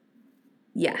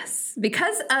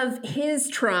his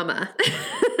trauma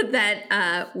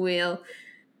that we'll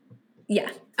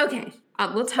talk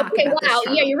about this trauma.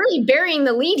 Yeah, you're really burying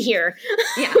the lead here.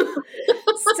 Yeah.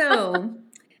 So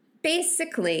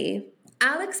basically,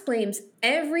 Alex blames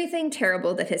everything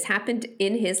terrible that has happened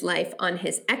in his life on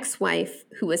his ex-wife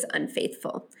who was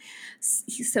unfaithful.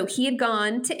 So he had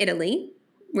gone to Italy,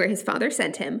 where his father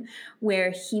sent him,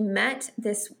 where he met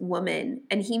this woman,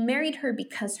 and he married her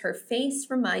because her face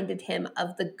reminded him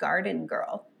of the garden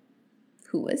girl,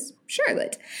 who was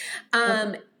Charlotte.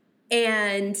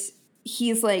 And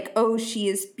he's like, oh, she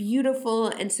is beautiful,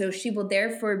 and so she will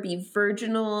therefore be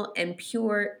virginal and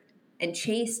pure and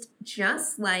chaste,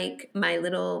 just like my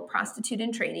little prostitute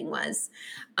in training was.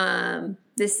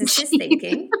 This is his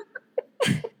thinking.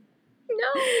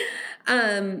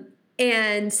 No.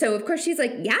 And so of course she's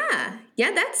like, yeah,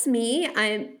 that's me.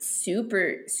 I'm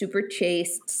super, super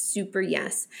chaste, super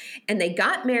yes. And they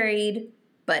got married,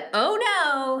 but oh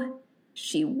no,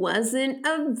 she wasn't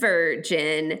a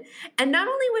virgin. And not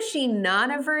only was she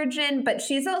not a virgin, but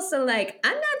she's also like,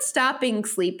 I'm not stopping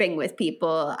sleeping with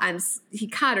people. He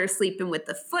caught her sleeping with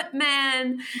the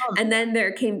footman. Oh. And then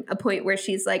there came a point where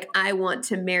she's like, I want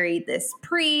to marry this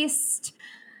priest.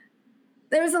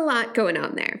 There's a lot going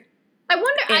on there. I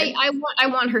wonder. I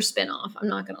want her spinoff. I'm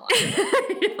not gonna lie.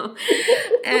 I know.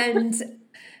 And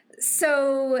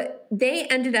so they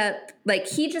ended up like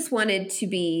he just wanted to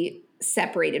be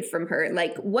separated from her.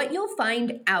 Like what you'll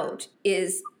find out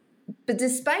is, but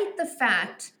despite the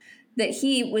fact that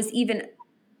he was even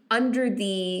under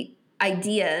the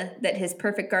idea that his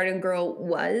perfect garden girl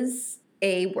was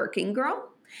a working girl,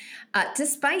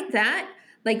 despite that.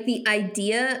 Like the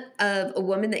idea of a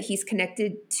woman that he's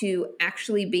connected to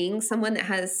actually being someone that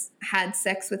has had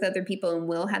sex with other people and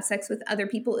will have sex with other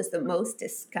people is the most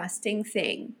disgusting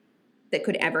thing that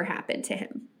could ever happen to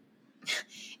him.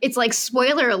 It's like,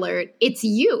 spoiler alert, it's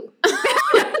you. Isn't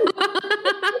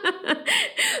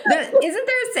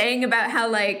there a saying about how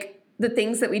like the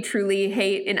things that we truly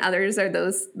hate in others are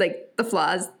those like the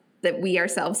flaws that we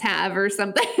ourselves have or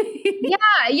something?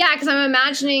 Yeah, because I'm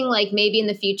imagining like maybe in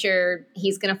the future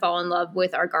he's going to fall in love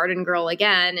with our garden girl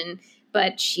again,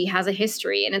 but she has a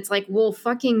history, and it's like, well,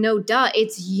 fucking no, duh,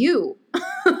 it's you.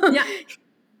 Yeah,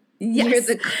 yes.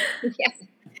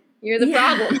 You're the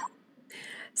problem.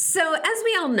 So as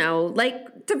we all know,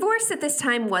 like divorce at this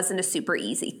time wasn't a super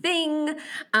easy thing.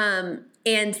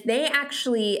 And they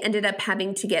actually ended up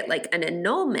having to get like an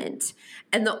annulment.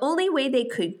 And the only way they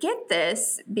could get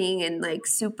this, being in like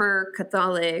super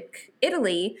Catholic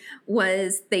Italy,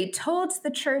 was they told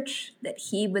the church that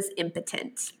he was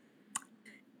impotent.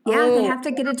 Yeah, they have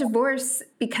to get a divorce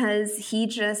because he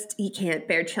can't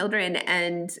bear children.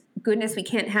 And goodness, we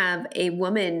can't have a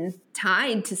woman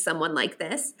tied to someone like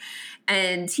this.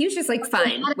 And he was just like,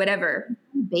 fine, whatever.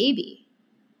 Baby.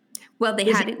 Well,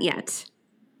 they hadn't yet.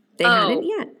 They hadn't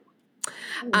yet.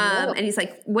 And he's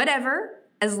like, whatever,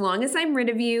 as long as I'm rid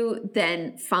of you,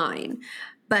 then fine.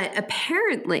 But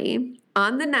apparently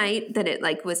on the night that it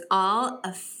like was all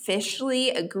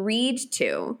officially agreed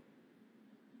to,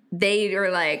 they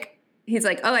are like, he's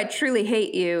like, oh, I truly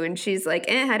hate you. And she's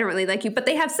like, I don't really like you, but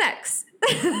they have sex.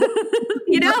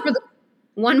 You know?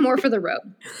 One more for the road.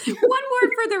 One more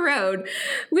for the road,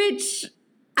 which,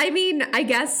 I mean, I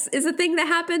guess is a thing that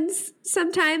happens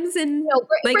sometimes. And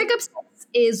breakup sex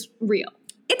is real.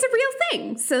 It's a real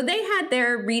thing. So they had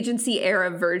their Regency era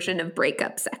version of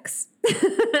breakup sex.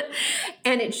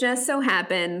 And it just so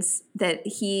happens that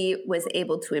he was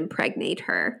able to impregnate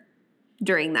her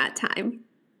during that time.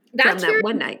 That's from that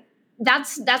one night.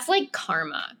 That's like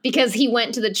karma, because he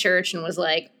went to the church and was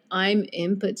like, I'm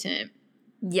impotent.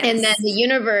 Yes. And then the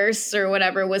universe or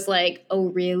whatever was like, oh,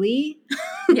 really?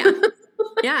 Yeah.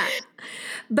 Yeah.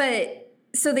 But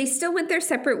so they still went their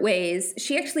separate ways.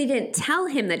 She actually didn't tell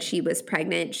him that she was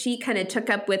pregnant. She kind of took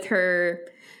up with her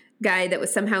guy that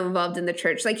was somehow involved in the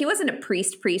church. Like, he wasn't a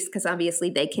priest because obviously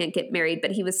they can't get married,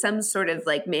 but he was some sort of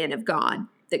like man of God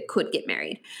that could get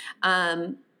married.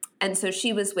 And so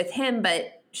she was with him,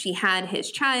 but she had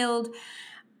his child.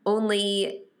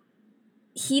 Only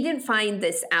he didn't find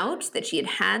this out, that she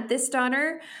had this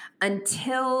daughter,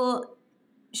 until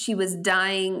she was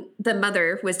dying. The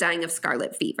mother was dying of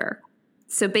scarlet fever.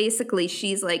 So basically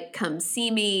she's like, come see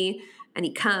me. And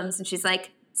he comes and she's like,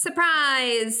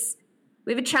 surprise,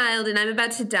 we have a child and I'm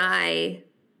about to die.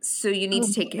 So you need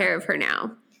to take care of her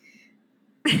now.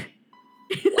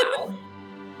 Wow.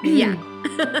 Yeah.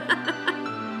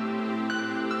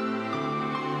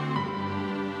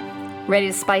 Ready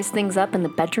to spice things up in the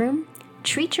bedroom?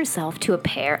 Treat yourself to a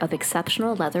pair of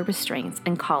exceptional leather restraints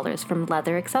and collars from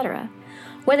Leather Etc.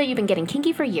 Whether you've been getting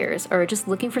kinky for years or are just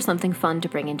looking for something fun to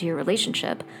bring into your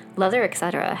relationship, Leather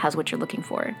Etc. has what you're looking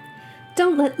for.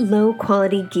 Don't let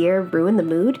low-quality gear ruin the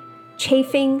mood.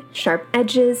 Chafing, sharp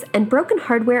edges, and broken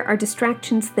hardware are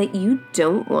distractions that you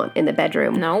don't want in the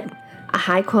bedroom. Nope. A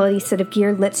high-quality set of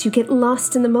gear lets you get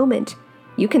lost in the moment.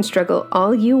 You can struggle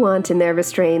all you want in their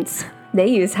restraints. They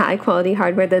use high-quality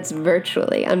hardware that's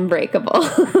virtually unbreakable.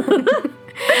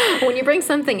 When you bring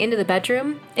something into the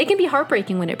bedroom, it can be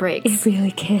heartbreaking when it breaks. It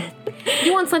really can.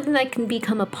 You want something that can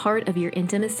become a part of your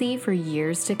intimacy for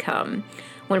years to come.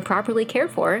 When properly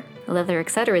cared for, Leather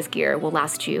Etc.'s gear will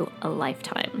last you a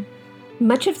lifetime.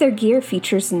 Much of their gear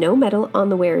features no metal on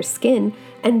the wearer's skin,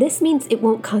 and this means it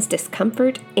won't cause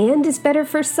discomfort and is better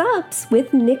for subs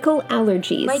with nickel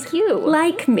allergies. Like you.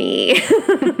 Like me.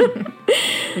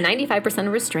 95%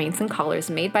 of restraints and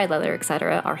collars made by Leather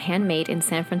Etc. are handmade in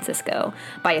San Francisco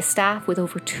by a staff with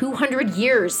over 200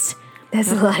 years. That's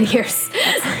a lot of years.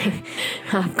 That's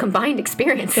like combined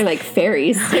experience. They're like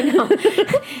fairies. I know.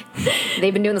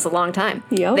 They've been doing this a long time.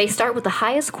 Yep. They start with the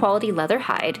highest quality leather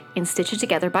hide and stitch it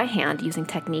together by hand using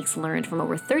techniques learned from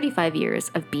over 35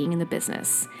 years of being in the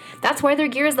business. That's why their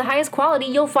gear is the highest quality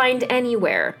you'll find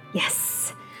anywhere.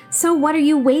 Yes. So what are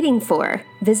you waiting for?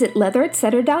 Visit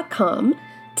leatheretc.com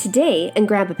today and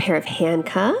grab a pair of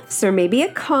handcuffs or maybe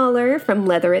a collar from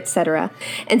Leather Etc.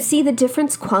 and see the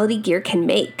difference quality gear can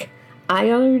make.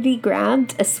 I already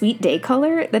grabbed a sweet day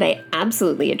collar that I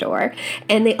absolutely adore,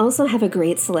 and they also have a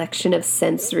great selection of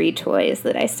sensory toys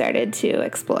that I started to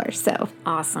explore, so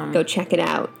Awesome. go check it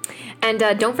out. And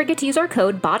don't forget to use our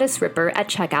code BODICERIPPER at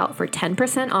checkout for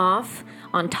 10% off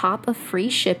on top of free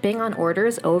shipping on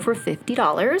orders over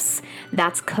 $50.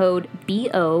 That's code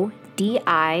BODICERIPPER. Did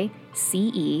I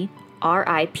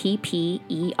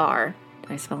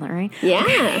spell that right?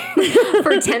 Yeah.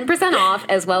 For 10% off,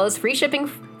 as well as free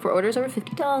shipping for orders over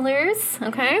 $50.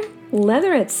 Okay?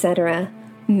 Leather Etc.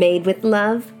 Made with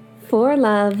love, for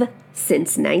love,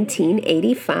 since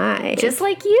 1985. Just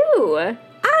like you.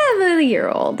 I'm a year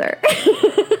older.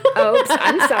 Oops,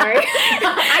 I'm sorry.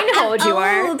 I know how old you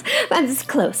are. Old. That's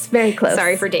close, very close.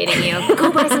 Sorry for dating you.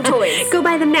 Go buy some toys. Go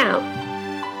buy them now.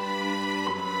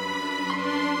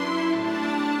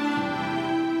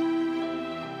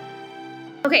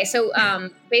 Okay, so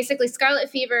basically Scarlet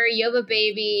Fever, you have a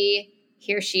baby,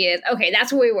 here she is. Okay,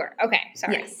 that's where we were. Okay,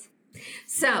 sorry. Yes.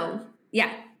 So,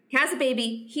 yeah, he has a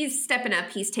baby. He's stepping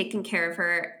up. He's taking care of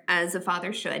her as a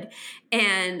father should.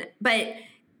 But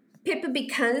Pippa,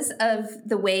 because of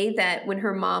the way that when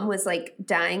her mom was like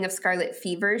dying of scarlet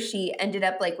fever, she ended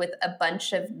up like with a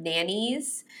bunch of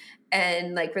nannies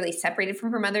and like really separated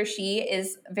from her mother. She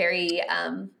is very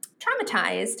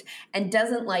traumatized and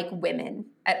doesn't like women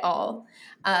at all.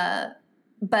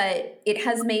 But it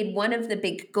has made one of the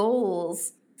big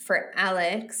goals for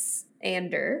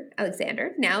Alexander,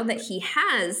 now that he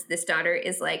has this daughter,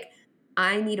 is like,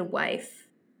 I need a wife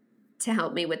to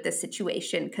help me with this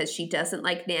situation because she doesn't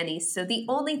like nannies. So the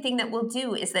only thing that we'll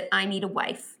do is that I need a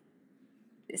wife.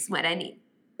 This is what I need.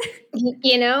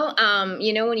 You know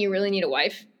when you really need a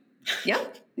wife?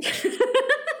 Yep.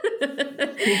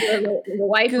 The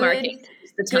wife market.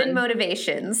 Good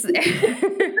motivations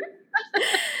there.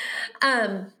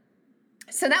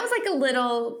 So that was like a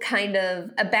little kind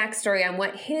of a backstory on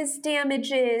what his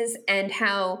damage is and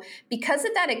how, because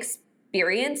of that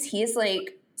experience, he is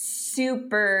like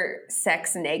super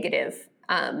sex negative,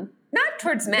 not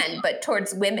towards men, but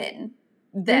towards women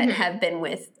that have been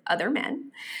with other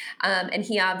men. And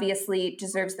he obviously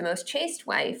deserves the most chaste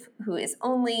wife who is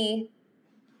only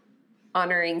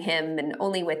honoring him and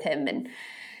only with him. And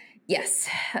yes,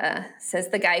 says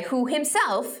the guy who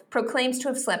himself proclaims to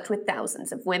have slept with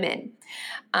thousands of women.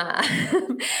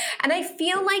 And I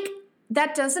feel like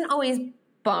that doesn't always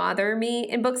bother me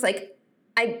in books. Like,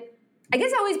 I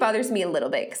guess it always bothers me a little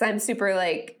bit because I'm super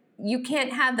like, you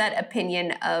can't have that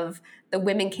opinion of the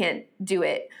women can't do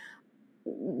it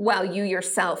while you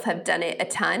yourself have done it a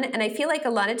ton. And I feel like a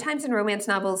lot of times in romance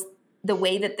novels, the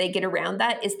way that they get around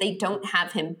that is they don't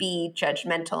have him be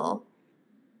judgmental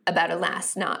about a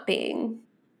lass not being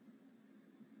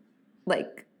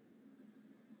like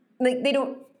they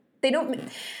don't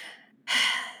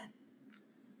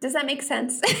does that make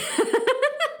sense?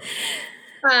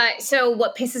 So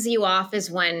what pisses you off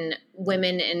is when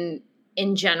women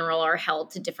in general are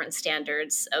held to different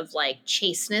standards of like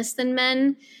chasteness than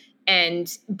men.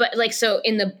 But like, so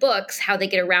in the books, how they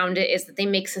get around it is that they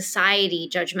make society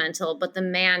judgmental, but the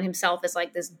man himself is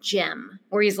like this gem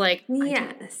where he's like,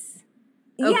 yes.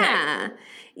 Okay.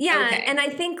 Yeah. Okay. And I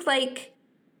think like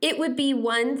it would be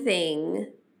one thing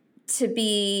to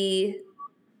be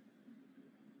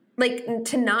like,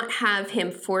 to not have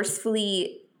him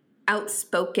forcefully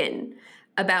outspoken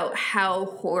about how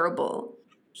horrible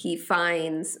he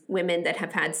finds women that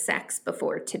have had sex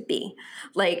before to be.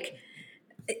 Like,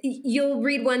 you'll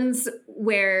read ones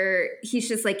where he's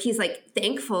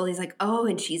thankful. He's like, oh,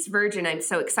 and she's virgin. I'm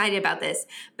so excited about this.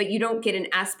 But you don't get an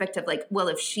aspect of like, well,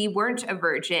 if she weren't a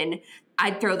virgin,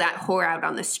 I'd throw that whore out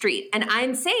on the street. And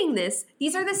I'm saying this,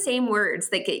 these are the same words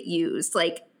that get used.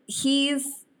 Like,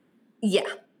 he's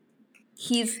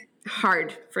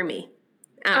hard for me.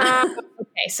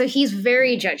 Okay, so he's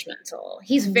very judgmental.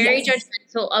 He's very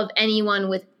judgmental of anyone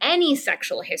with any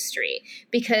sexual history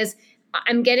because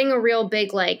I'm getting a real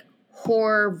big like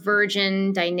whore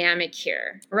virgin dynamic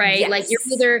here, right? Yes. Like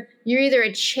you're either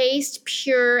a chaste,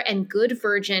 pure, and good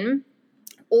virgin,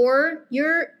 or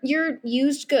you're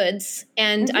used goods.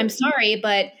 And I'm sorry,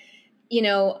 but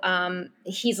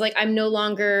he's like, I'm no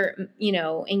longer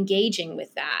engaging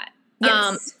with that.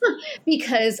 Yes.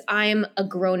 Because I'm a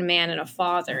grown man and a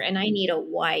father and I need a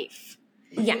wife.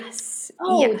 Yes.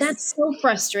 Oh, yes. That's so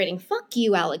frustrating. Fuck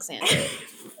you, Alexander.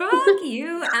 Fuck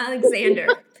you, Alexander.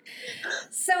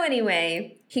 So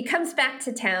anyway, he comes back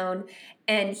to town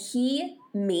and he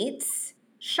meets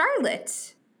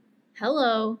Charlotte.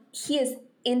 Hello. He is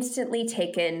instantly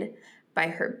taken by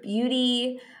her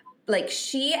beauty. Like,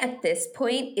 she at this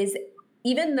point is,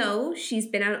 even though she's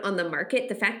been out on the market,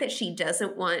 the fact that she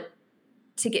doesn't want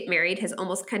to get married has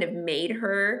almost kind of made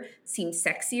her seem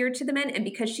sexier to the men. And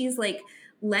because she's like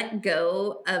let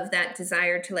go of that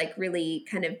desire to like really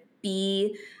kind of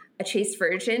be a chaste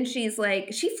virgin, she's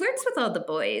like, she flirts with all the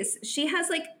boys. She has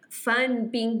like fun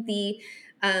being the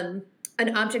an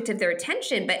object of their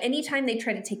attention. But anytime they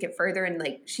try to take it further and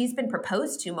like she's been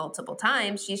proposed to multiple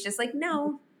times, she's just like,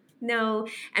 no.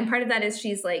 And part of that is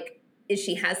she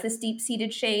has this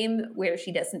deep-seated shame where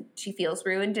she feels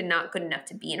ruined and not good enough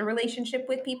to be in a relationship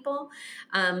with people.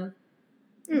 But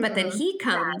then he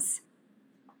comes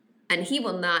and he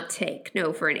will not take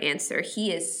no for an answer.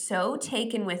 He is so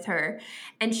taken with her.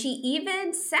 And she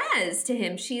even says to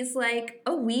him, she's like,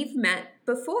 oh, we've met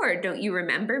before. Don't you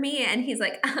remember me? And he's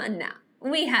like, no,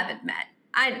 we haven't met.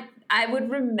 I would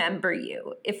remember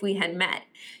you if we had met.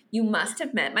 You must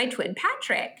have met my twin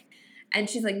Patrick. And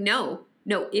she's like, no,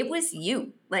 it was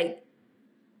you. Like,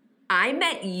 I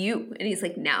met you. And he's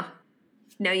like, no,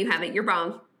 you haven't. You're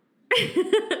wrong.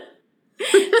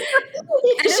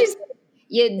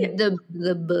 Yeah,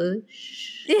 the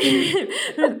bush.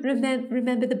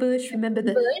 remember the bush, remember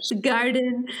the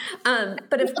garden.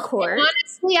 But of course,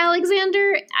 honestly,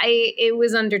 Alexander, it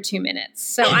was under 2 minutes,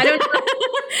 so I don't know.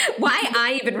 Why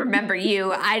I even remember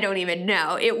you, I don't even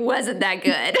know. It wasn't that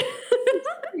good.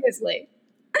 Seriously.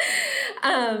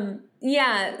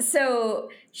 Yeah, so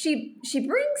she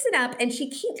brings it up, and she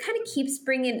kind of keeps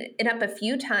bringing it up a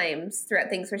few times throughout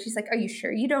things where she's like, "Are you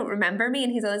sure you don't remember me?"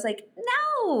 And he's always like,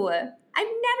 "No, I've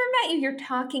never met you. You're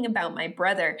talking about my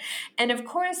brother." And of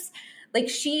course, like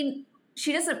she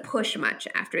doesn't push much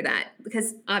after that,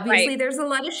 because obviously there's a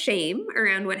lot of shame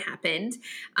around what happened.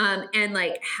 And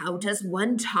like, how does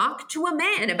one talk to a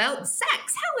man about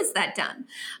sex? How is that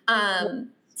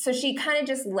done? So she kind of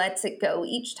just lets it go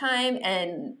each time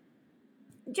and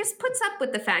just puts up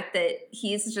with the fact that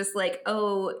he's just like,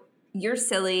 "Oh, you're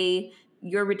silly,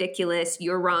 you're ridiculous,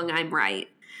 you're wrong, I'm right."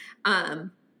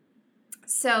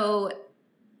 So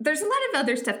there's a lot of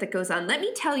other stuff that goes on. Let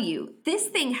me tell you, this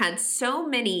thing had so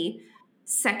many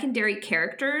secondary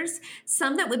characters,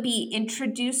 some that would be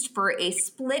introduced for a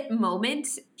split moment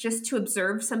just to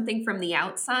observe something from the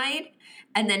outside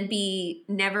and then be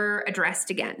never addressed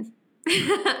again.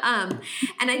 And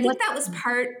I think that was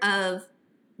part of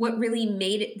what really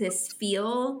made this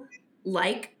feel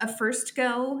like a first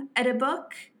go at a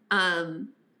book,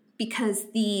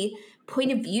 because the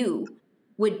point of view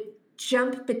would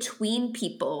jump between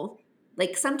people.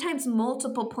 Like sometimes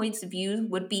multiple points of view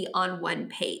would be on one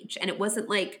page, and it wasn't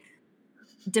like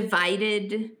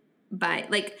divided by,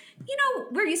 like, you know,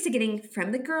 we're used to getting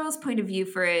from the girl's point of view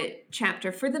for a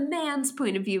chapter, for the man's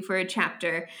point of view for a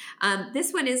chapter.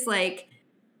 This one is like,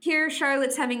 here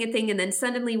Charlotte's having a thing, and then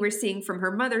suddenly we're seeing from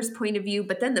her mother's point of view,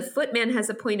 but then the footman has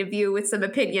a point of view with some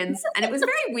opinions, and it was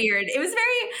very weird.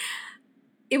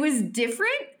 It was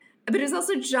different, but it was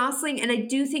also jostling, and I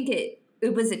do think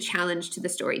it was a challenge to the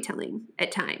storytelling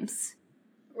at times.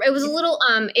 It was a little,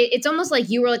 it's almost like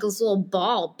you were like this little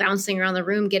ball bouncing around the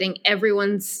room, getting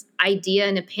everyone's idea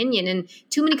and opinion, and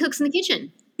too many cooks in the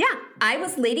kitchen. Yeah, I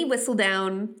was Lady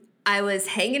Whistledown. I was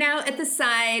hanging out at the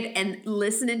side and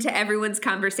listening to everyone's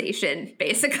conversation,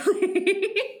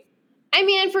 basically. I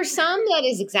mean, and for some, that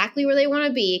is exactly where they want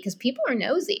to be, because people are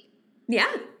nosy.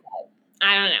 Yeah.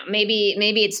 I don't know. Maybe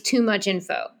it's too much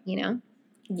info, you know?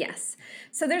 Yes.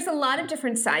 So there's a lot of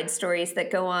different side stories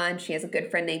that go on. She has a good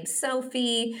friend named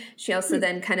Sophie. She also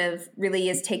then kind of really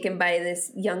is taken by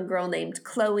this young girl named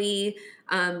Chloe,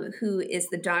 who is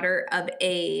the daughter of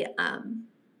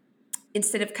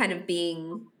instead of kind of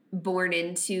being born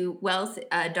into wealth,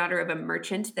 a daughter of a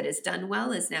merchant that has done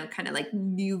well, is now kind of like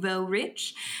nouveau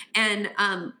rich. And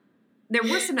there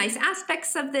were some nice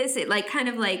aspects of this. It like kind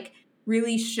of like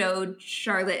really showed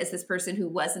Charlotte as this person who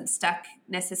wasn't stuck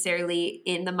necessarily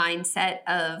in the mindset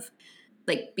of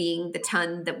like being the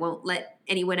ton that won't let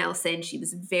anyone else in. She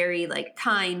was very like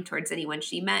kind towards anyone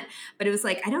she met, but it was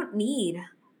like, I don't need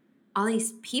all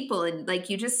these people. And like,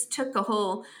 you just took a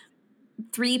whole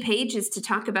 3 pages to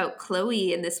talk about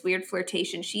Chloe and this weird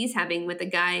flirtation she's having with a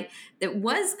guy that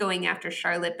was going after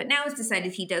Charlotte, but now has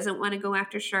decided he doesn't want to go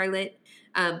after Charlotte,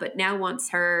 but now wants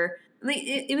her. Like,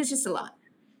 it was just a lot.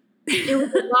 It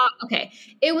was a lot. Okay.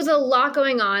 It was a lot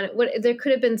going on. There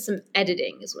could have been some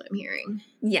editing is what I'm hearing.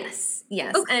 Yes.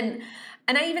 Okay.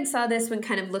 And I even saw this when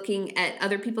kind of looking at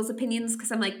other people's opinions,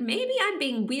 because I'm like, maybe I'm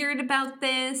being weird about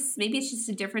this. Maybe it's just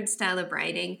a different style of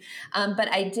writing.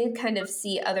 But I did kind of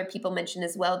see other people mention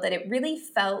as well that it really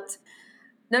felt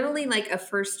not only like a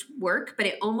first work, but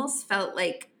it almost felt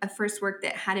like a first work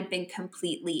that hadn't been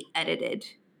completely edited.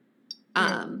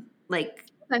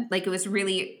 Like it was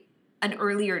really an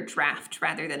earlier draft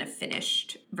rather than a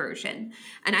finished version.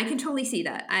 And I can totally see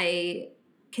that. I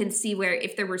can see where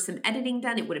if there were some editing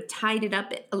done, it would have tied it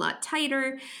up a lot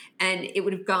tighter, and it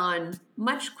would have gone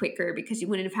much quicker because you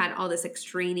wouldn't have had all this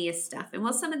extraneous stuff. And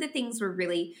while some of the things were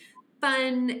really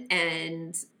fun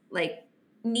and like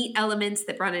neat elements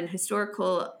that brought in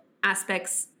historical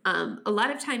aspects, a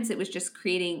lot of times it was just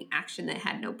creating action that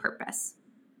had no purpose.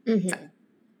 Mm-hmm. So,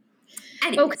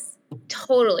 anyways. Okay.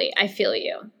 Totally. I feel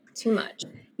you. Too much.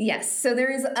 Yes. So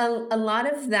there is a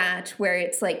lot of that where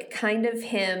it's like kind of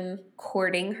him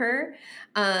courting her.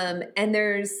 And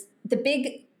there's the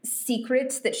big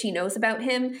secret that she knows about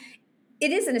him.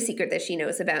 It isn't a secret that she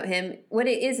knows about him. What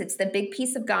it is, it's the big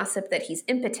piece of gossip that he's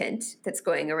impotent that's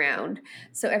going around.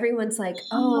 So everyone's like,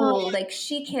 oh, like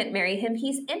she can't marry him.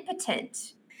 He's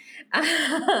impotent.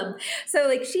 So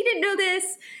like she didn't know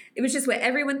this. It was just what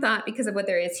everyone thought because of what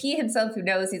there is. He himself who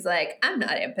knows, he's like, I'm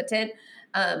not impotent.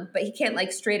 But he can't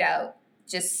like straight out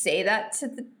just say that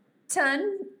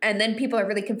son? And then people are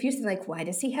really confused. They're like, why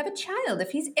does he have a child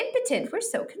if he's impotent? We're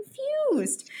so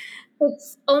confused.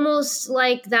 It's almost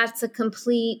like that's a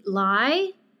complete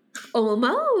lie.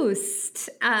 Almost.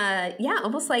 Yeah,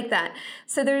 almost like that.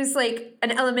 So there's like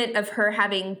an element of her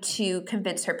having to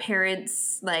convince her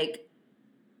parents, like,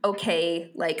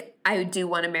 okay, like, I do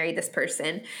want to marry this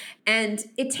person. And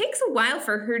it takes a while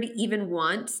for her to even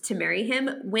want to marry him.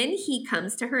 When he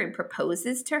comes to her and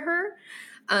proposes to her,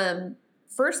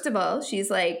 first of all, she's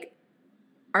like,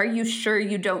 are you sure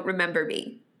you don't remember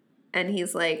me? And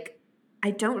he's like,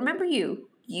 I don't remember you.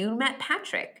 You met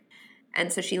Patrick.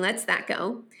 And so she lets that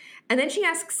go. And then she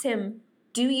asks him,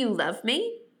 do you love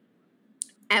me?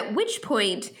 At which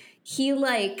point he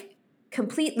like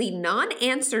completely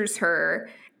non-answers her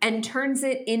and turns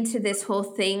it into this whole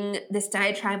thing, this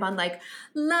diatribe on like,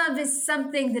 love is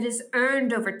something that is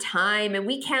earned over time and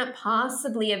we can't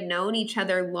possibly have known each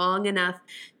other long enough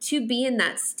to be in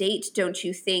that state, don't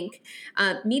you think?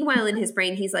 Meanwhile, in his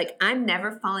brain, he's like, I'm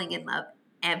never falling in love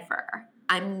ever.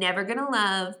 I'm never gonna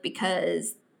love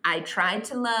because I tried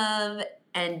to love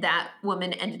and that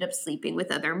woman ended up sleeping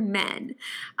with other men.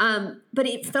 But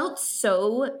it felt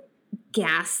so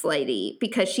gaslighty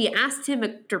because she asked him a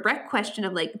direct question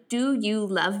of like, do you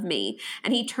love me?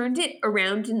 And he turned it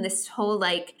around in this whole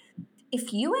like,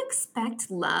 if you expect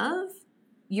love,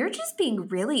 you're just being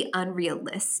really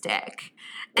unrealistic.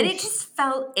 And it just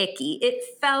felt icky. It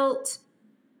felt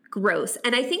gross.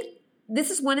 And I think this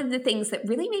is one of the things that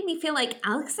really made me feel like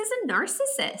Alex is a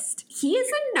narcissist. He is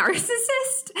a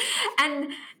narcissist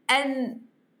and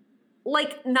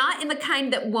like not in the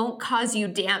kind that won't cause you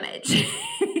damage.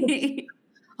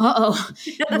 Uh-oh.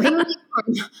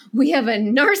 We have a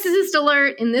narcissist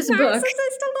alert in this book.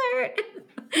 Narcissist alert.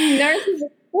 Narcissist.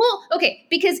 Well, okay,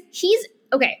 because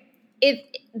if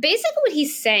basically what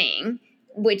he's saying,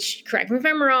 which correct me if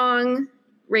I'm wrong,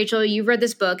 Rachel, you've read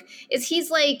this book, is he's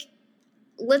like,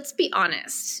 let's be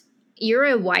honest. You're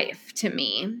a wife to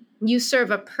me. You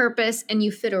serve a purpose and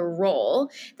you fit a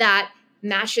role that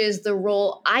matches the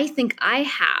role I think I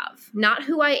have, not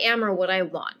who I am or what I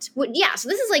want. So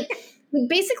this is like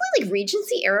basically like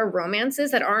Regency era romances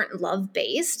that aren't love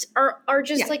based are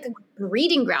just like a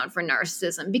breeding ground for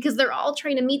narcissism because they're all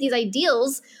trying to meet these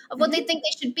ideals of what they think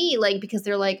they should be, like because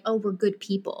they're like, oh, we're good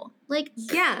people. Like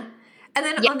And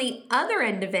then on the other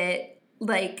end of it,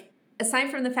 like aside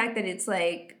from the fact that it's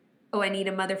like, oh, I need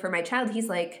a mother for my child, he's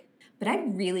like, but I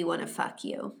really want to fuck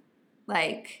you.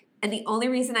 Like, and the only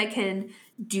reason I can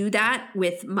do that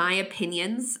with my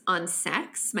opinions on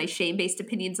sex, my shame-based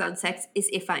opinions on sex, is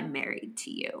if I'm married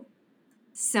to you.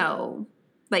 So,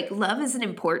 like, love isn't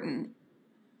important.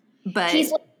 But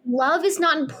he's like, love is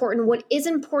not important. What is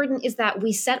important is that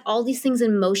we set all these things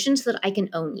in motion so that I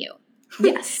can own you.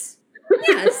 Yes.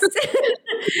 Yes.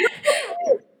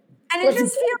 And it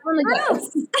just feels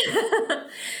gross.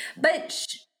 But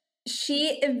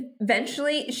she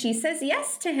eventually, she says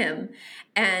yes to him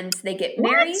and they get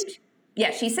married.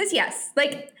 Yeah, she says yes.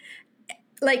 Like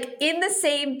in the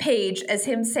same page as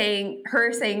him saying,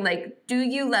 her saying like, do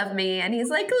you love me? And he's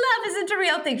like, love isn't a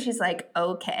real thing. She's like,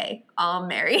 okay, I'll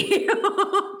marry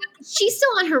you. She's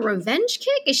still on her revenge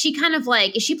kick? Is she kind of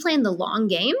like, is she playing the long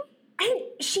game? And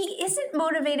she isn't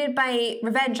motivated by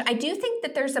revenge. I do think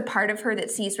that there's a part of her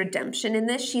that sees redemption in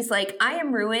this. She's like, I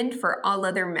am ruined for all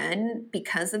other men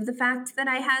because of the fact that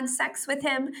I had sex with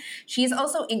him. She's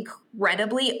also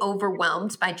incredibly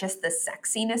overwhelmed by just the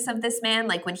sexiness of this man.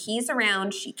 Like when he's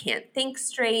around, she can't think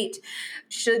straight.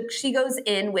 She goes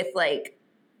in with like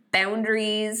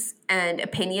boundaries and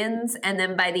opinions, and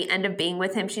then by the end of being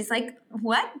with him, she's like,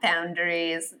 what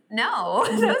boundaries? No,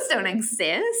 those don't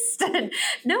exist. And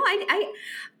no, I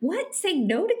what? Saying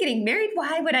no to getting married?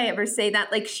 Why would I ever say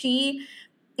that? Like she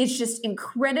is just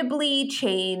incredibly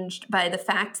changed by the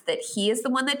fact that he is the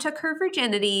one that took her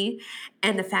virginity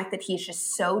and the fact that he's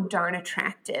just so darn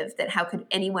attractive that how could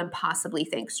anyone possibly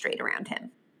think straight around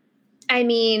him? I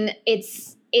mean,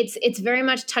 it's very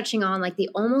much touching on like the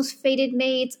almost fated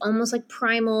mates, almost like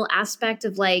primal aspect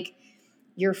of like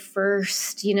your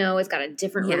first, it's got a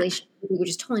different relationship, which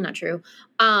is totally not true.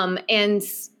 And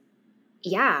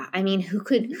yeah, I mean, who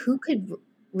could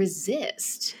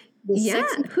resist? Yeah,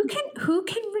 who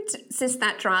can resist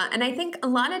that draw? And I think a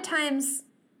lot of times,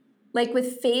 like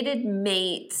with fated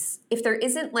mates, if there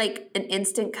isn't like an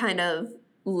instant kind of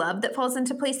love that falls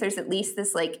into place, there's at least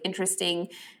this like interesting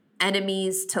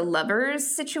enemies to lovers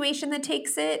situation that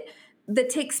takes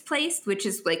place, which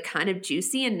is like kind of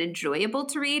juicy and enjoyable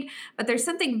to read. But there's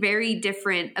something very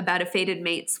different about a fated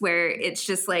mates where it's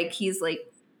just like, he's like,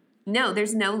 no,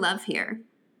 there's no love here,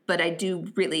 but I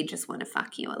do really just want to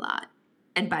fuck you a lot.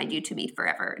 and bind you to me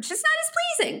forever. It's just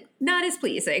not as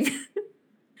pleasing.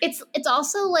 It's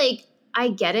also like, I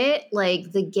get it.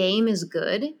 Like, the game is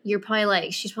good.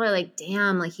 She's probably like,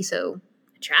 damn, like, he's so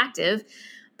attractive.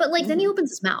 But like, then he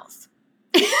opens his mouth.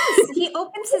 He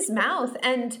opens his mouth,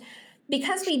 and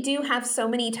because we do have so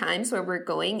many times where we're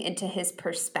going into his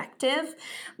perspective,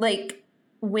 like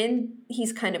when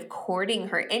he's kind of courting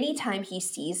her, anytime he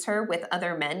sees her with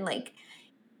other men, like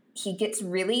he gets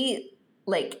really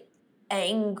like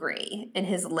angry in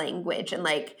his language and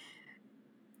like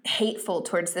hateful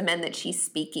towards the men that she's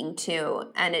speaking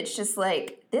to. And it's just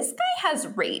like, this guy has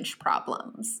rage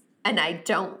problems and I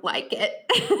don't like it.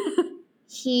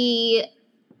 He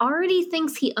already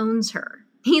thinks he owns her.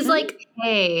 He's like,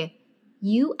 hey,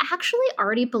 you actually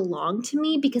already belong to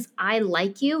me because I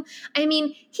like you. I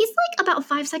mean, he's like about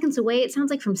 5 seconds away, it sounds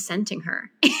like, from scenting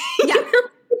her. Yeah.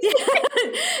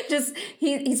 Just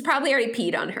he's probably already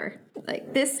peed on her.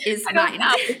 Like, this is mine. Yeah,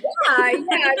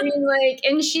 I mean, like,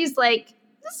 and she's like,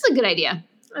 this is a good idea.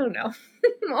 I don't know.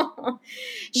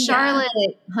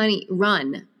 Charlotte, honey,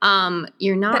 run.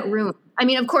 You're not ruined. I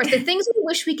mean, of course, the things we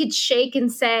wish we could shake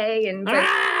and say, and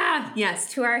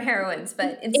yes, to our heroines,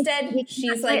 but instead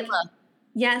she's like,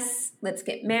 yes, let's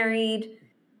get married.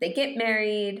 They get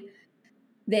married.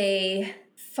 They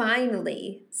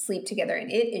finally sleep together, and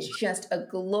it is just a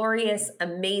glorious,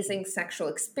 amazing sexual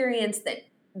experience that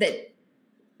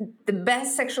the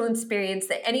best sexual experience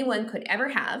that anyone could ever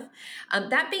have.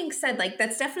 That being said, like,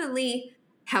 that's definitely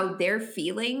how they're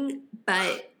feeling,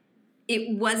 but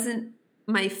it wasn't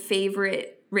my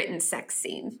favorite written sex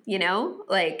scene, you know?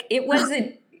 Like, it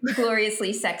wasn't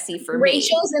gloriously sexy for me.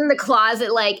 Rachel's in the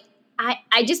closet like,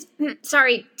 I just,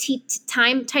 sorry,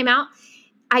 time out.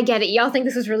 I get it. Y'all think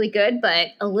this is really good, but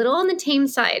a little on the tame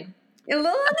side. A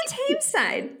little on the tame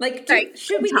side. Like,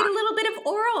 should we get a little bit of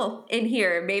oral in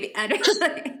here? Maybe. I don't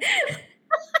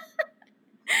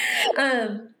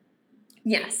know.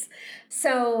 Yes.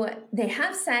 So they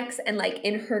have sex, and like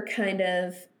in her kind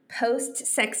of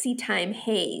post-sexy time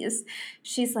haze,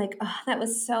 she's like, oh, that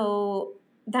was so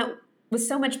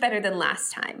much better than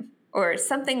last time, or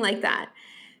something like that.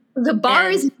 The bar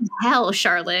is hell,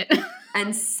 Charlotte.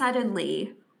 And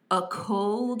suddenly a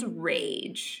cold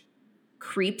rage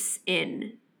creeps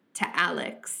in to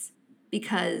Alex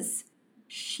because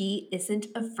she isn't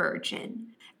a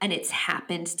virgin, and it's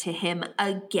happened to him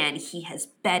again. He has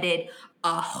bedded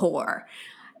a whore.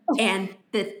 And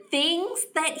the things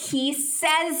that he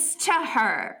says to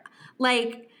her,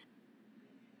 like,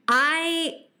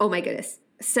 oh my goodness.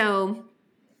 So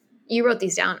you wrote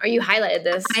these down, or you highlighted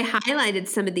this? I highlighted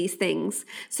some of these things.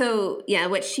 So yeah,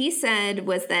 what she said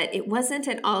was that it wasn't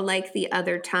at all like the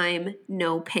other time,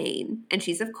 no pain. And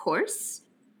she's, of course,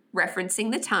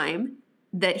 referencing the time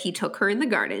that he took her in the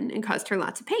garden and caused her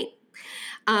lots of pain.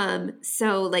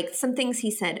 So like some things he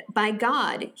said, by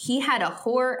God, he had a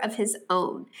whore of his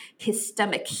own. His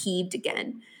stomach heaved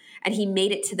again, and he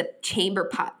made it to the chamber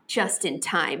pot just in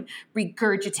time,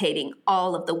 regurgitating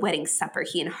all of the wedding supper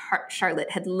he and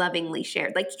Charlotte had lovingly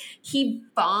shared. Like, he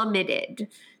vomited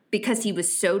because he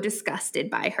was so disgusted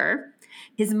by her.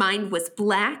 His mind was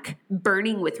black,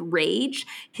 burning with rage,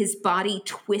 his body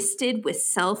twisted with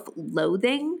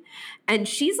self-loathing. And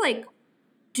she's like,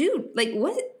 dude, like,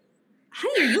 what?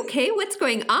 Honey, are you okay? What's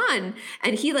going on?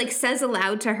 And he like says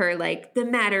aloud to her, like, the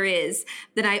matter is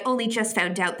that I only just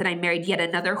found out that I married yet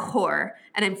another whore,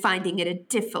 and I'm finding it a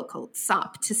difficult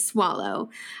sop to swallow.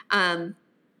 And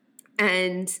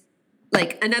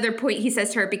like another point he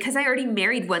says to her, because I already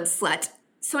married one slut,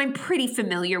 so I'm pretty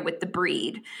familiar with the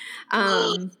breed.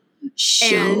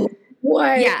 Alexander.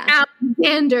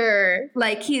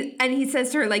 Like he says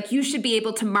to her, like, you should be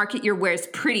able to market your wares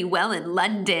pretty well in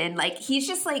London. Like, he's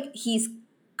just like, he's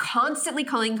constantly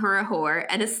calling her a whore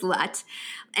and a slut.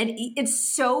 And it's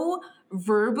so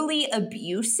verbally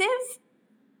abusive.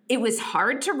 It was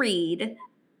hard to read.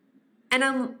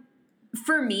 And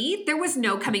for me, there was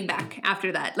no coming back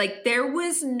after that. Like, there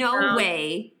was no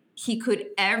way he could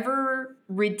ever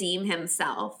redeem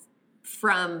himself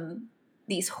from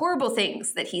these horrible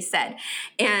things that he said.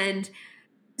 And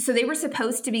so they were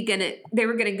supposed to they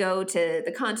were going to go to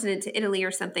the continent, to Italy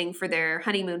or something for their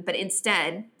honeymoon. But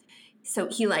instead, so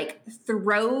he like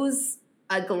throws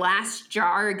a glass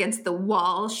jar against the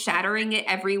wall, shattering it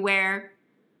everywhere.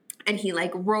 And he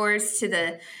like roars to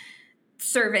the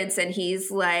servants, and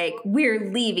he's like, we're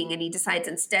leaving. And he decides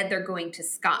instead they're going to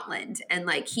Scotland. And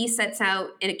like, he sets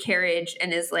out in a carriage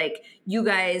and is like, you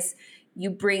guys, you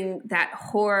bring that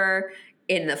whore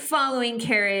in the following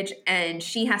carriage, and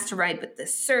she has to ride with the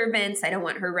servants. I don't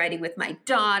want her riding with my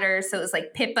daughter. So it was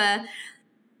like Pippa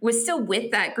was still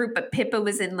with that group, but Pippa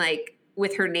was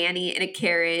with her nanny in a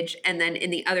carriage, and then in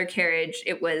the other carriage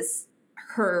it was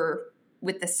her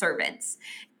with the servants,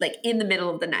 like in the middle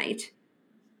of the night.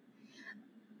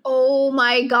 Oh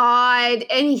my God.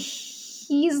 And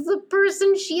he's the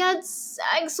person she had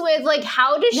sex with. Like,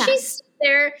 how does she sit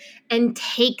there and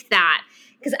take that?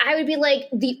 Because I would be like,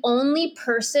 the only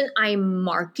person I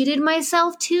marketed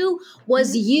myself to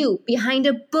was you behind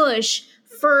a bush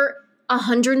for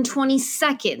 120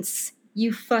 seconds.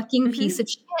 You fucking piece of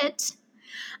shit.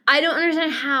 I don't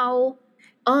understand how.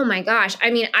 Oh my gosh. I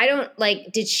mean, I don't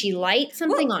like, did she light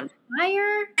something on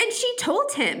fire? And she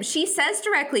told him, she says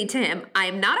directly to him, I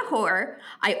am not a whore.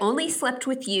 I only slept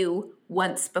with you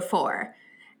once before.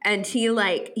 And he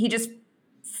just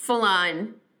full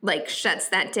on like shuts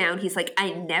that down. He's like,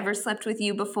 I never slept with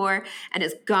you before. And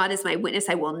as God is my witness,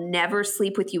 I will never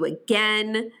sleep with you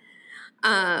again.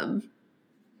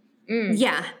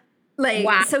 Yeah. Like,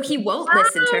 Wow. so he won't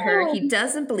listen to her. He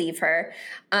doesn't believe her.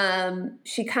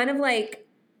 She kind of like,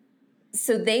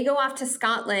 so they go off to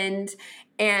Scotland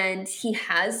and he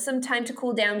has some time to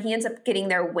cool down. He ends up getting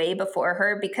there way before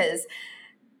her because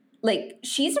like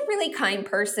she's a really kind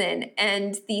person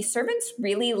and the servants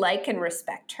really like and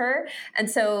respect her.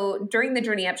 And so during the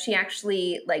journey up, she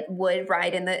actually like would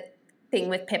ride in the thing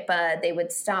with Pippa. They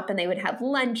would stop and they would have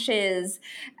lunches.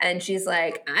 And she's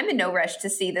like, I'm in no rush to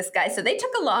see this guy. So they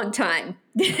took a long time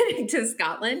getting to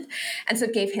Scotland. And so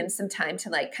it gave him some time to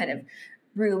like kind of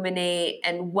ruminate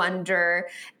and wonder.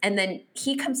 And then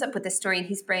he comes up with this story in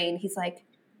his brain. He's like,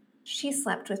 she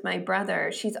slept with my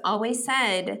brother. She's always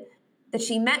said that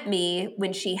she met me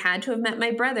when she had to have met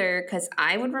my brother because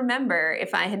I would remember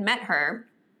if I had met her.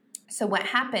 So what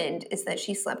happened is that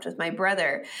she slept with my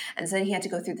brother. And so he had to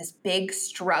go through this big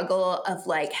struggle of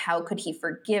like, how could he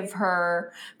forgive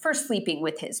her for sleeping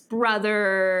with his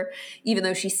brother, even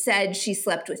though she said she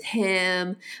slept with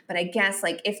him. But I guess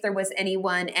like if there was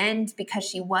anyone, and because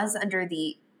she was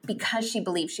because she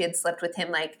believed she had slept with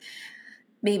him, like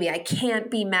maybe I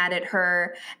can't be mad at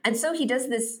her. And so he does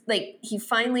this, like he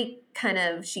finally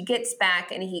she gets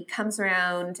back and he comes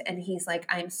around and he's like,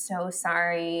 I'm so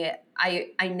sorry.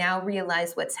 I now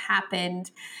realize what's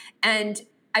happened. And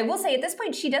I will say at this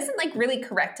point, she doesn't like really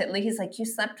correct him. Like he's like, you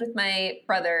slept with my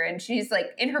brother. And she's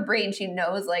like, in her brain, she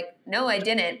knows like, no, I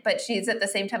didn't. But she's at the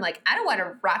same time like, I don't want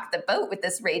to rock the boat with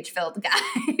this rage-filled guy.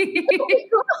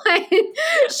 Oh my God.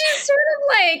 She's sort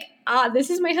of like, this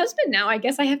is my husband now. I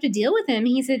guess I have to deal with him.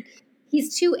 He said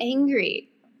he's too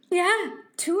angry. Yeah,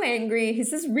 too angry. He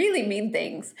says really mean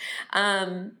things.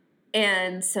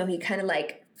 And so he kind of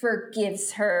like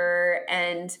forgives her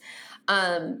and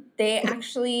they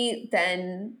actually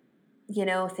then,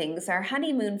 things are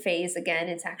honeymoon phase again.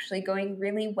 It's actually going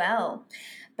really well.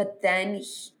 But then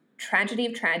tragedy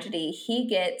of tragedy, he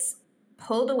gets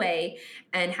pulled away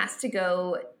and has to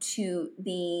go to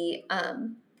the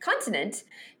continent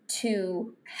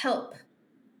to help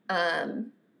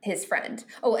his friend.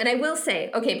 Oh, and I will say,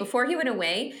 okay, before he went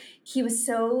away, he was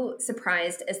so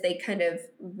surprised as they kind of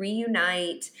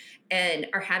reunite and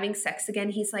are having sex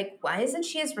again. He's like, why isn't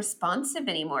she as responsive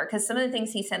anymore? Because some of the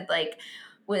things he said, like,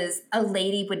 was a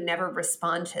lady would never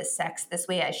respond to sex this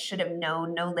way. I should have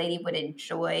known. No lady would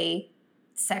enjoy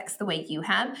sex the way you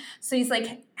have. So he's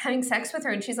like having sex with her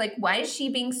and she's like, why is she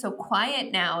being so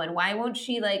quiet now? And why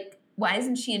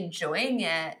isn't she enjoying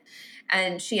it?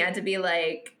 And she had to be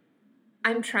like,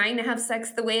 I'm trying to have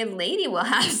sex the way a lady will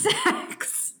have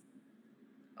sex.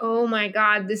 Oh my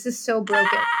God, this is so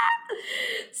broken.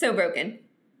 So broken.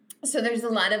 So there's a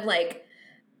lot of like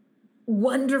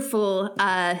wonderful,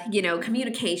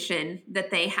 communication that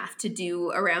they have to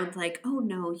do around like, oh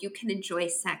no, you can enjoy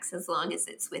sex as long as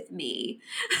it's with me.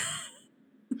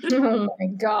 Oh my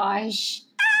gosh.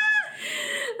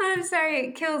 I'm sorry,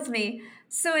 it kills me.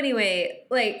 So anyway,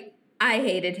 like, I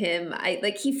hated him.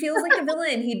 He feels like a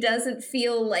villain. He doesn't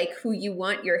feel like who you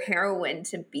want your heroine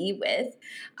to be with.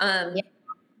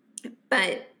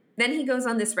 But then he goes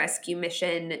on this rescue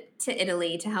mission to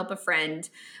Italy to help a friend,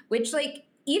 which like,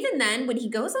 even then when he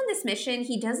goes on this mission,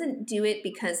 he doesn't do it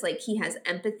because like he has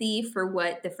empathy for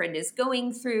what the friend is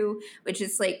going through, which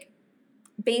is like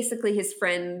basically his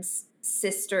friend's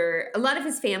sister. A lot of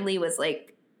his family was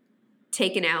like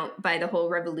taken out by the whole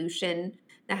revolution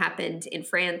that happened in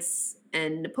France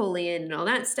and Napoleon and all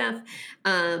that stuff.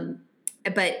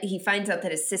 But he finds out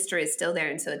that his sister is still there.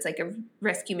 And so it's like a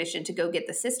rescue mission to go get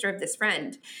the sister of this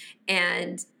friend.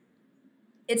 And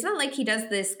it's not like he does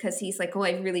this because he's like, oh,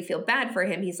 I really feel bad for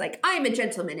him. He's like, I'm a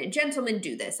gentleman and gentlemen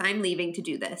do this. I'm leaving to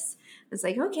do this. It's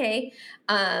like, okay.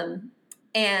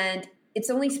 And it's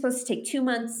only supposed to take 2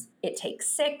 months. It takes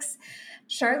 6.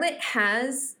 Charlotte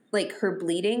has like her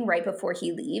bleeding right before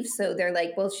he leaves. So they're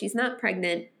like, well, she's not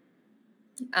pregnant.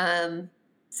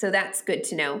 So that's good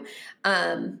to know.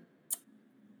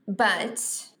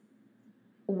 But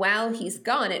while he's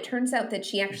gone, it turns out that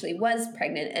she actually was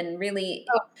pregnant, and really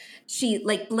she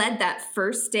like bled that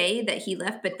first day that he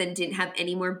left, but then didn't have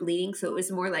any more bleeding. So it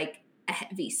was more like a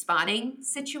heavy spotting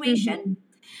situation.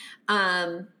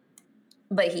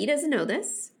 But he doesn't know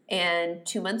this, and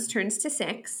 2 months turns to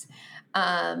 6.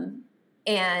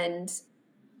 And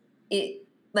it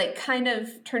like kind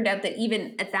of turned out that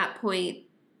even at that point,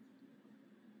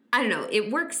 I don't know,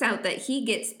 it works out that he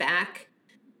gets back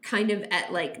kind of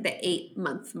at like the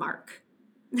 8-month mark.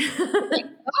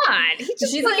 God, he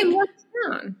just She's fucking like works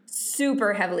down.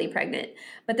 super heavily pregnant.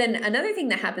 But then another thing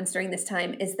that happens during this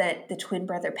time is that the twin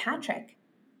brother Patrick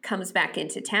comes back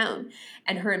into town,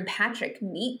 and her and Patrick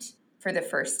meet for the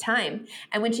first time.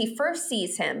 And when she first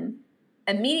sees him,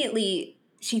 immediately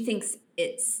she thinks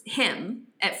it's him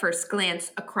at first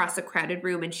glance across a crowded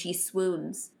room, and she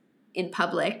swoons in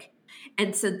public.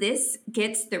 And so this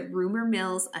gets the rumor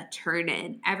mills a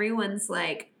turning. Everyone's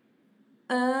like,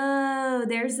 oh,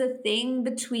 there's a thing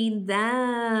between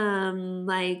them.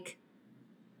 Like,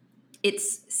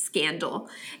 it's scandal.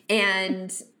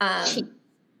 And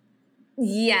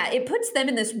yeah, it puts them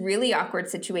in this really awkward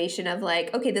situation of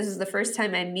like, okay, this is the first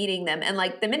time I'm meeting them. And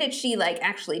like the minute she like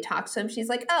actually talks to him, she's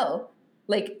like, oh,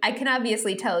 like I can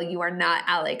obviously tell you are not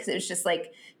Alex. It was just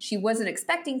like she wasn't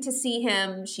expecting to see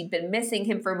him. She'd been missing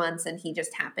him for months, and he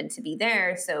just happened to be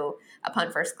there. So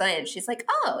upon first glance, she's like,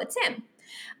 oh, it's him.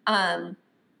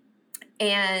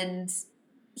 And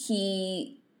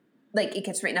he, like, it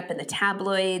gets written up in the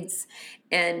tabloids.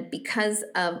 And because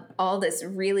of all this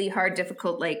really hard,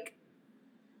 difficult, like,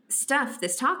 stuff,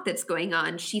 this talk that's going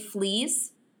on, she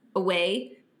flees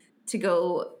away to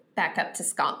go back up to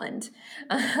Scotland,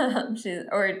 or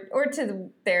to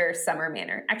their summer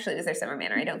manor. Actually, it was their summer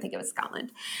manor. I don't think it was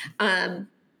Scotland.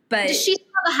 But does she still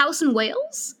have a house in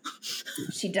Wales?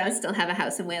 She does still have a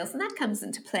house in Wales, and that comes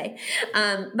into play.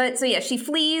 But so yeah, she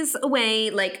flees away.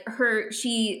 Like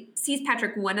she sees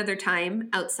Patrick one other time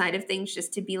outside of things,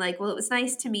 just to be like, well, it was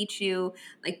nice to meet you.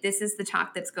 Like, this is the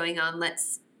talk that's going on.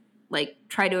 Let's like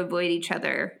try to avoid each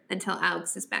other until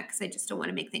Alex is back, because I just don't want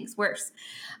to make things worse.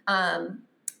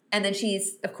 And then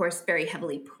she's, of course, very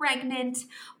heavily pregnant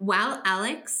while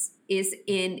Alex is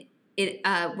in it,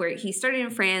 where he started in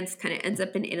France, kind of ends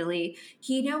up in Italy.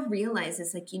 He now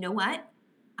realizes, like, you know what?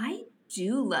 I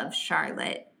do love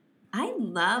Charlotte. I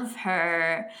love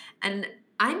her. And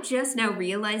I'm just now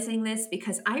realizing this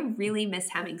because I really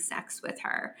miss having sex with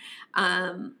her.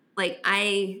 Like,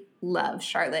 I love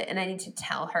Charlotte, and I need to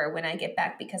tell her when I get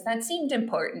back because that seemed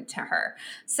important to her.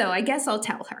 So I guess I'll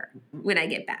tell her when I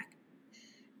get back.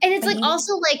 And it's like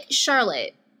also like,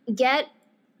 Charlotte, get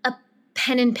a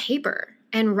pen and paper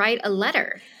and write a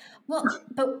letter. Well,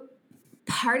 but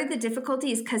part of the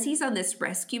difficulty is because he's on this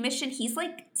rescue mission, he's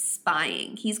like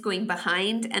spying. He's going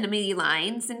behind enemy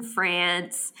lines in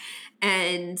France,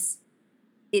 and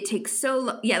it takes so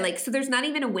long. Yeah, like, so there's not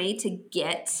even a way to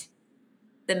get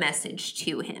the message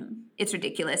to him. It's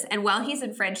ridiculous. And while he's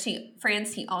in France,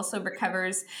 he also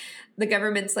recovers. The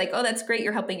government's like, oh, that's great,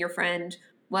 you're helping your friend.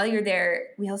 While you're there,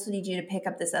 we also need you to pick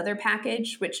up this other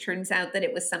package, which turns out that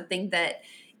it was something that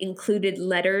included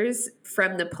letters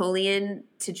from Napoleon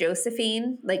to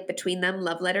Josephine, like between them,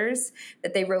 love letters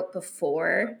that they wrote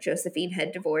before Josephine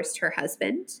had divorced her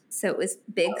husband. So it was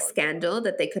big scandal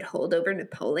that they could hold over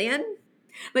Napoleon.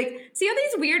 Like, see all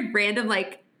these weird random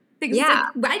like things. Yeah.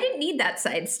 Like, I didn't need that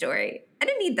side story. I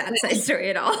didn't need that side story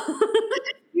at all.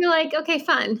 You're like, okay,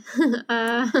 fun.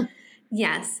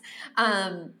 Yes.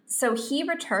 So he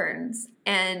returns,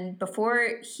 and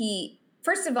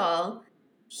first of all,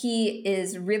 he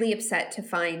is really upset to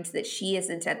find that she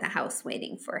isn't at the house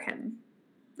waiting for him.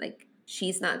 Like,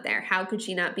 she's not there. How could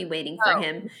she not be waiting for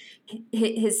him?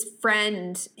 His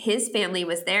friend, his family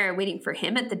was there waiting for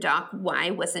him at the dock. Why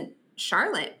wasn't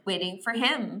Charlotte waiting for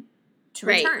him to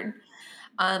return?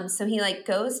 So he like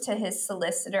goes to his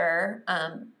solicitor,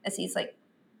 as he's like,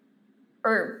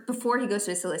 or before he goes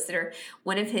to his solicitor,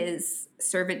 one of his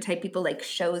servant type people like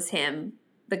shows him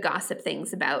the gossip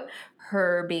things about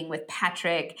her being with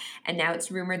Patrick. And now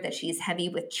it's rumored that she's heavy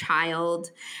with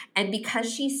child. And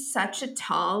because she's such a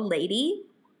tall lady,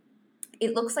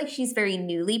 it looks like she's very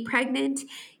newly pregnant,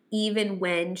 even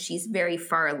when she's very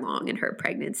far along in her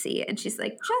pregnancy. And she's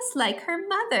like, just like her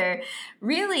mother.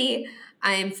 Really,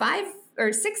 I'm 5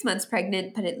 or 6 months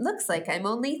pregnant, but it looks like I'm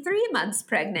only 3 months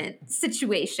pregnant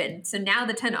situation. So now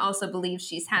the 10 also believes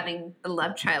she's having the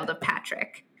love child of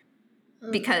Patrick,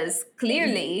 because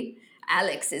clearly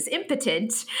Alex is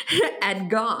impotent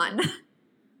and gone.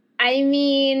 I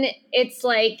mean, it's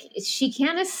like she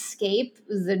can't escape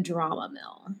the drama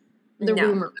mill, the No.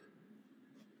 rumor.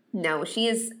 No, she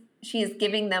is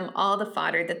giving them all the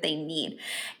fodder that they need.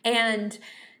 And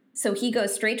so he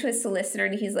goes straight to his solicitor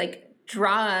and he's like,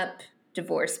 draw up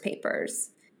divorce papers.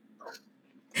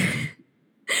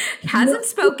 Hasn't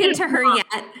spoken to her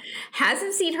yet,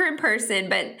 hasn't seen her in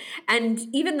person, and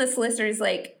even the solicitor is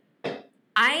like,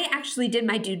 I actually did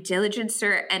my due diligence,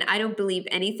 sir, and I don't believe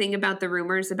anything about the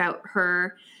rumors about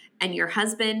her and your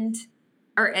husband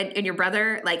and your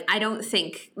brother. Like, I don't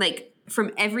think, like,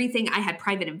 from everything, I had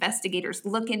private investigators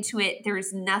look into it. There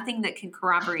is nothing that can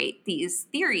corroborate these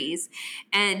theories.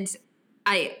 And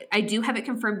I do have it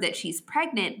confirmed that she's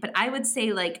pregnant, but I would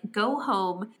say, like, go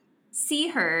home, see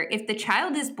her. If the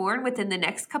child is born within the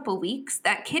next couple weeks,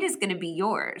 that kid is going to be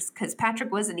yours because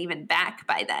Patrick wasn't even back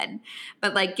by then.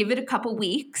 But like, give it a couple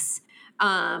weeks,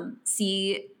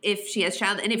 see if she has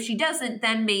child. And if she doesn't,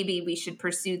 then maybe we should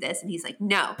pursue this. And he's like,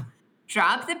 no,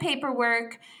 drop the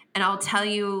paperwork and I'll tell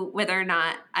you whether or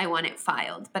not I want it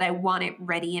filed, but I want it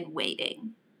ready and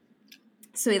waiting.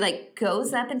 So he like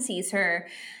goes up and sees her.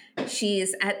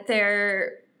 She's at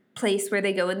their place where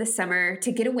they go in the summer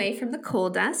to get away from the coal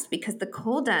dust, because the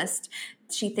coal dust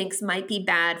she thinks might be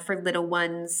bad for little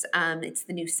ones. It's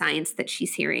the new science that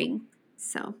she's hearing.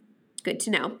 So good to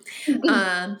know.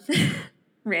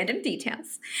 Random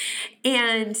details.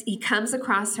 And he comes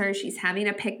across her. She's having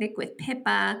a picnic with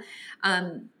Pippa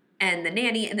and the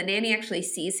nanny actually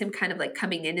sees him kind of like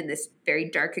coming in this very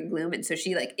dark and gloom. And so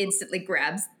she like instantly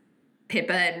grabs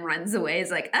Pippa and runs away.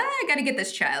 Is like, I got to get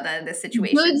this child out of this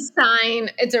situation. Good sign.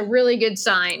 It's a really good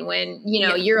sign when,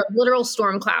 you're a literal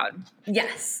storm cloud.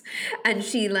 Yes. And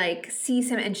she like sees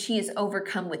him and she is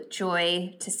overcome with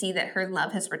joy to see that her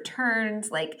love has returned.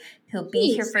 Like he'll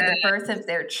be here for the birth of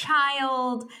their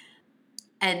child.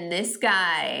 And this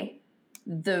guy,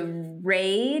 the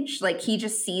rage, like he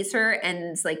just sees her and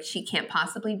it's like, she can't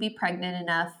possibly be pregnant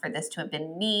enough for this to have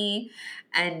been me.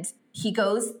 And he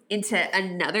goes into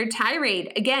another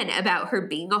tirade again about her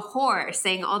being a whore,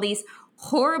 saying all these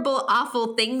horrible,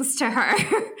 awful things to her.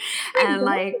 And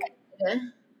like,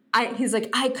 he's like,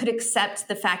 I could accept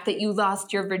the fact that you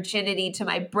lost your virginity to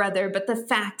my brother, but the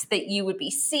fact that you would be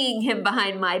seeing him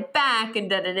behind my back and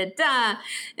da-da-da-da.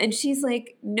 And she's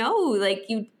like, no, like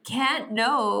you can't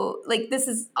know. Like, this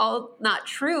is all not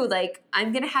true. Like,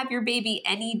 I'm going to have your baby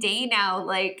any day now.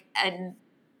 Like, and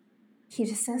he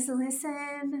just doesn't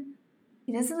listen.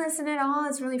 He doesn't listen at all.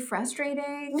 It's really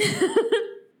frustrating.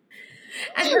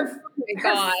 And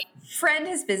her friend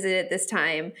has visited this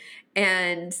time,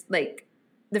 and like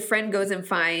the friend goes and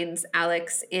finds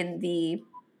Alex in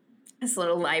this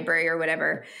little library or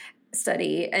whatever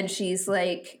study, and she's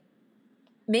like,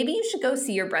 maybe you should go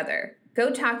see your brother.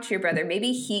 Go talk to your brother.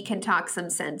 Maybe he can talk some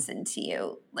sense into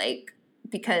you. Like,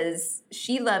 because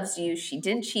she loves you. She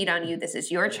didn't cheat on you. This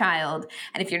is your child.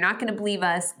 And if you're not going to believe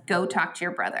us, go talk to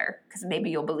your brother because maybe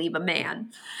you'll believe a man.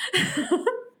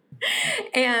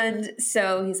 And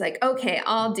so he's like, okay,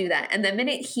 I'll do that. And the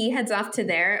minute he heads off to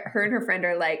there, her and her friend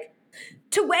are like,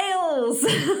 to Wales.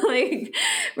 Like,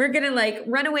 we're going to like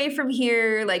run away from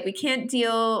here. Like, we can't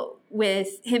deal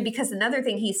with him because another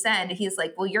thing he said, he's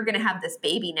like, well, you're going to have this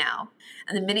baby now.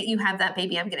 And the minute you have that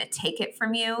baby, I'm going to take it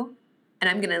from you. And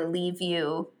I'm going to leave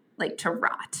you like to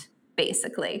rot,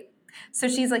 basically. So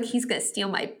she's like, he's going to steal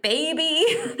my baby.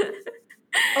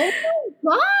 Oh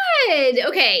my God.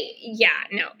 Okay. Yeah,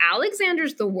 no,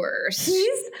 Alexander's the worst.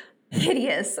 He's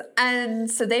hideous. And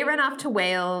so they run off to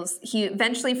Wales. He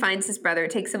eventually finds his brother.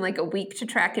 It takes him like a week to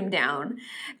track him down.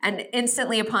 And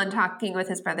instantly upon talking with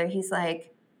his brother, he's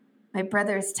like, my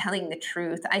brother is telling the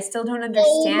truth. I still don't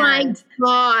understand. Oh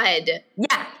my God.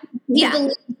 Yeah. He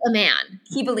believes a man.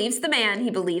 He believes the man. He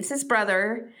believes his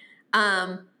brother.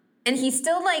 And he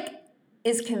still like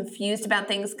is confused about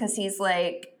things because he's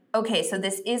like, okay, so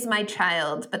this is my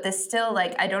child, but this still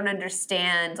like, I don't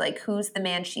understand like who's the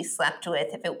man she slept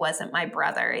with if it wasn't my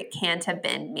brother. It can't have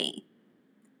been me.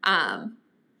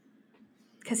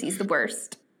 Because he's the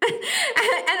worst. And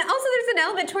also there's an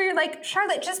element where you're like,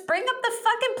 Charlotte, just bring up the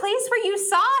fucking place where you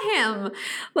saw him.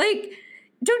 Like,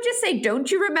 don't just say, don't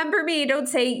you remember me? Don't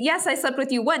say, yes, I slept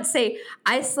with you once. Say,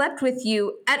 I slept with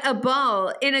you at a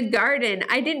ball in a garden.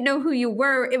 I didn't know who you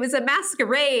were. It was a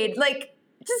masquerade. Like,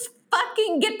 just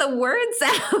fucking get the words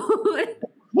out.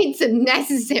 Need some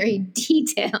necessary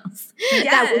details.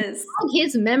 Yes. That would jog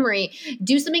his memory.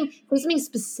 Do something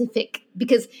specific.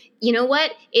 Because you know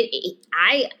what?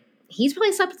 He's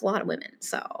probably slept with a lot of women.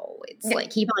 So it's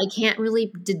like he probably can't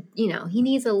really, he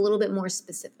needs a little bit more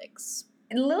specifics.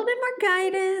 A little bit more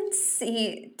guidance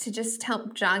to just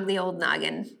help jog the old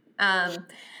noggin.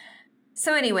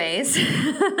 So anyways,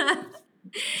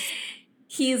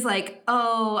 he's like,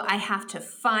 oh, I have to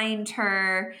find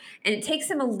her. And it takes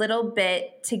him a little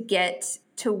bit to get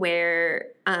to where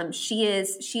she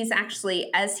is. She's actually,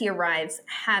 as he arrives,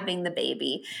 having the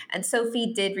baby. And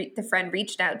Sophie the friend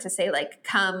reached out to say, like,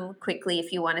 come quickly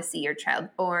if you want to see your child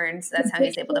born. So that's how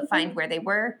he's able to find where they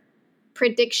were.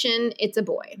 Prediction, it's a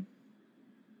boy.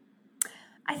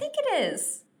 I think it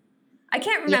is. I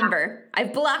can't remember. Yeah.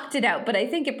 I've blocked it out, but I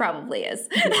think it probably is.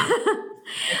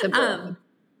 It's a boy.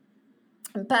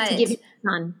 But to give you a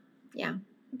son. Yeah.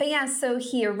 But yeah, so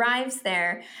he arrives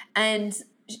there and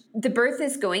the birth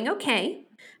is going okay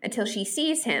until she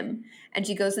sees him and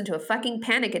she goes into a fucking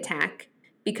panic attack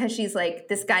because she's like,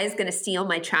 this guy is going to steal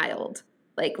my child.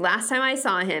 Like, last time I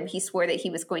saw him, he swore that he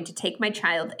was going to take my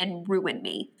child and ruin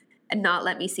me and not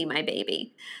let me see my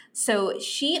baby. So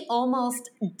she almost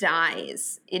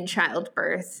dies in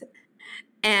childbirth.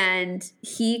 And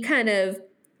he kind of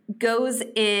goes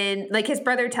in, like, his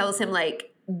brother tells him,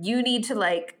 like, you need to,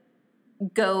 like,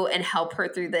 go and help her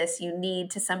through this. You need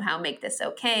to somehow make this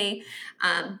okay.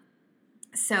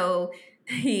 So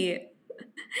he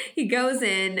goes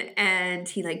in and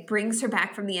he, like, brings her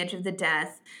back from the edge of the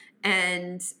death.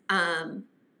 And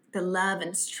the love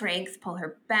and strength pull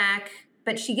her back.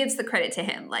 But she gives the credit to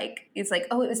him. Like, it's like,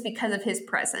 oh, it was because of his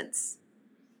presence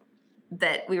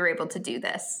that we were able to do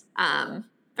this.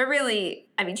 But really,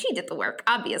 I mean, she did the work,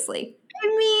 obviously. I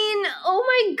mean, oh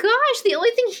my gosh, the only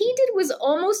thing he did was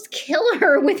almost kill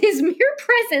her with his mere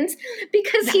presence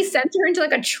because he sent her into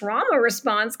like a trauma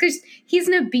response because he's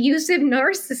an abusive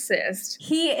narcissist.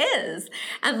 He is.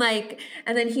 And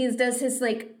then he does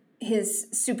his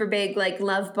super big, like,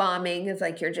 love bombing of,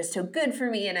 like, you're just so good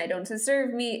for me and I don't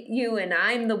deserve you and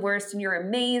I'm the worst and you're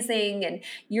amazing and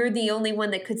you're the only one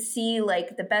that could see,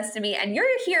 like, the best of me. And you're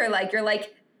here, like, you're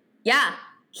like, yeah,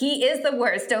 he is the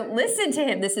worst. Don't listen to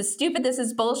him. This is stupid. This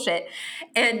is bullshit.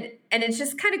 And it's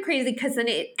just kind of crazy because then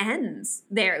it ends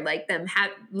there. Like, them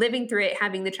living through it,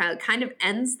 having the child kind of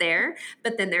ends there.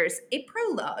 But then there's a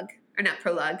epilogue.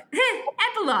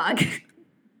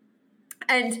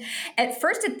 And at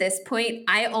first, at this point,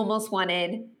 I almost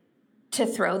wanted to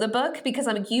throw the book because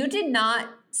I'm like, you did not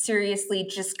seriously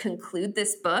just conclude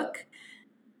this book,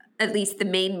 at least the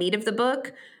main meat of the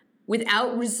book,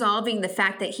 without resolving the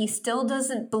fact that he still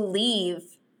doesn't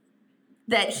believe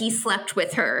that he slept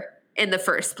with her in the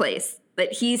first place.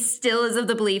 That he still is of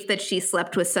the belief that she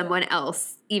slept with someone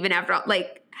else, even after all.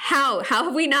 Like, how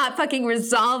have we not fucking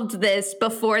resolved this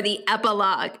before the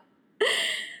epilogue?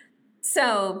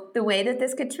 So the way that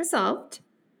this gets resolved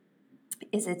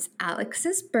is it's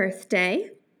Alex's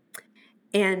birthday.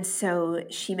 And so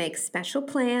she makes special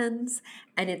plans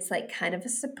and it's like kind of a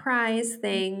surprise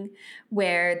thing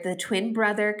where the twin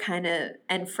brother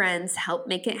and friends help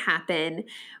make it happen,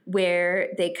 where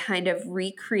they kind of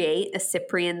recreate a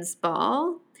Cyprian's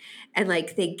ball and,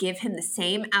 like, they give him the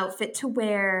same outfit to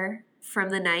wear from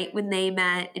the night when they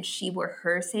met, and she wore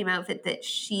her same outfit that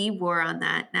she wore on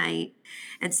that night.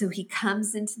 And so he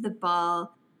comes into the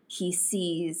ball, he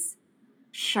sees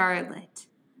Charlotte,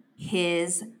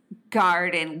 his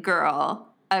garden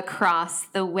girl, across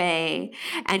the way,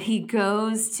 and he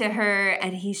goes to her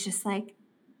and he's just like,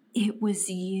 it was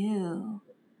you.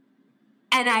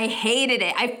 And I hated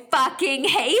it. I fucking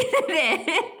hated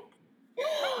it.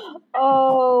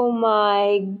 Oh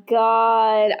my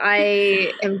God.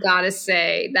 I am gotta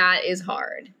say, that is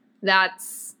hard. That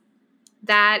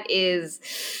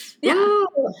is, yeah.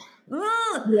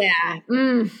 Yeah.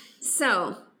 Mm.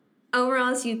 So,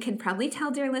 overall, as you can probably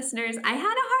tell, dear listeners, I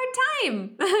had a hard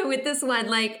time with this one.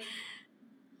 Like,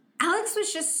 Alex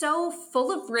was just so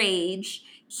full of rage.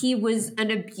 He was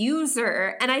an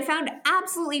abuser, and I found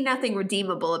absolutely nothing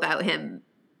redeemable about him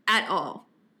at all.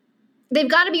 They've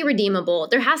got to be redeemable.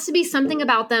 There has to be something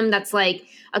about them that's like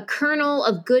a kernel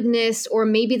of goodness, or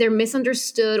maybe they're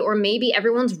misunderstood, or maybe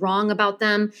everyone's wrong about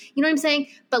them. You know what I'm saying?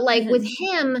 But like with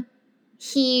him,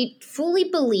 he fully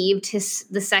believed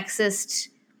the sexist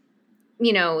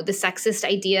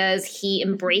ideas. He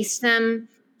embraced them.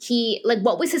 He, like,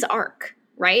 what was his arc,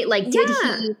 right? Like, did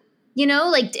he,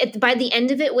 by the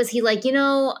end of it, was he like,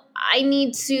 I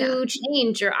need to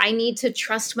change, or I need to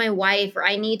trust my wife, or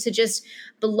I need to just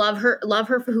love her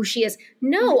for who she is?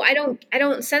 No, I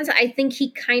don't sense it. I think he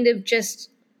kind of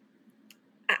just,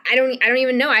 I don't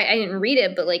even know. I didn't read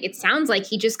it, but like, it sounds like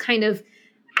he just kind of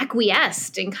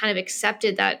acquiesced and kind of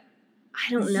accepted that,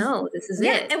 I don't know, this is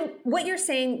it. And what you're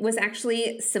saying was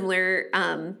actually similar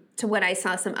to what I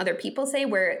saw some other people say,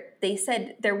 where they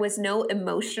said there was no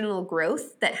emotional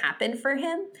growth that happened for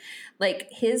him. Like,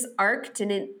 his arc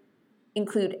didn't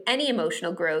include any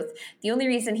emotional growth. The only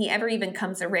reason he ever even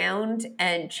comes around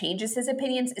and changes his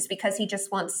opinions is because he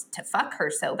just wants to fuck her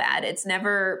so bad. It's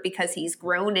never because he's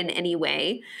grown in any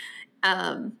way.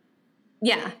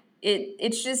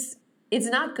 It's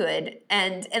not good.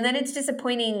 And then it's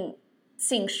disappointing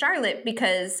seeing Charlotte,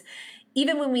 because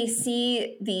even when we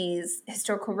see these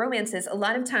historical romances, a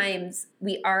lot of times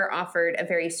we are offered a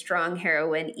very strong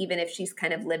heroine, even if she's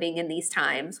kind of living in these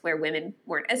times where women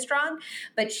weren't as strong.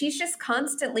 But she's just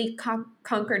constantly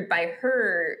conquered by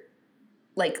her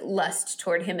like lust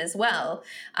toward him as well.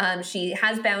 She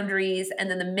has boundaries, and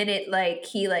then the minute like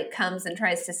he like comes and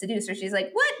tries to seduce her, she's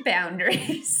like, "What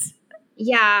boundaries?"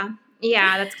 Yeah,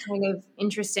 that's kind of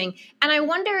interesting. And I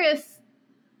wonder if,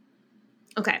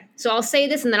 okay, so I'll say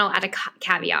this and then I'll add a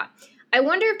caveat. I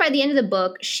wonder if by the end of the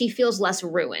book, she feels less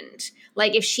ruined.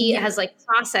 Like if she has like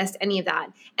processed any of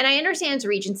that. And I understand it's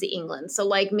Regency England. So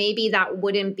like maybe that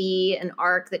wouldn't be an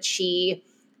arc that she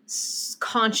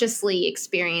consciously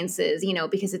experiences, you know,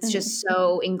 because it's just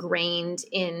so ingrained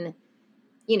in,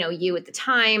 you know, you at the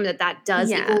time that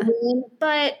does equal ruin.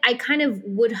 But I kind of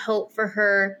would hope for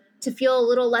her to feel a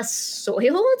little less soiled,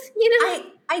 you know?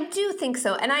 I do think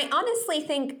so. And I honestly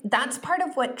think that's part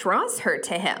of what draws her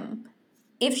to him.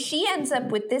 If she ends up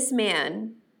with this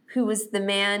man who was the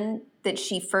man that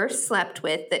she first slept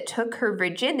with, that took her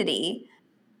virginity,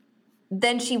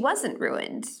 then she wasn't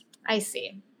ruined. I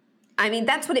see. I mean,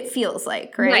 that's what it feels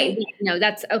like, right? No,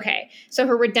 that's okay. So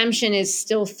her redemption is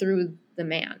still through the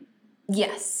man.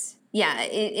 Yes. Yeah.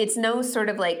 It's no sort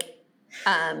of like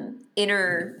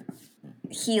inner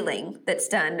healing that's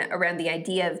done around the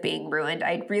idea of being ruined.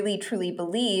 I really truly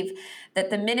believe that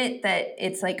the minute that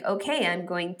it's like, okay, I'm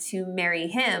going to marry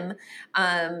him,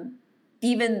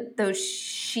 even though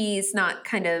she's not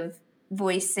kind of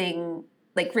voicing,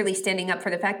 like really standing up for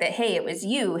the fact that, hey, it was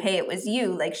you,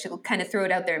 like she'll kind of throw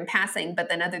it out there in passing, but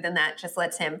then other than that, just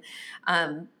lets him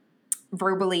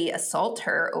verbally assault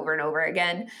her over and over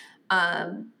again.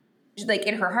 Like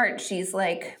in her heart, she's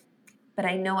like, but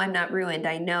I know I'm not ruined.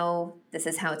 I know this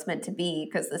is how it's meant to be,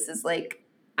 because this is like,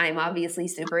 I'm obviously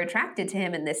super attracted to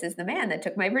him, and this is the man that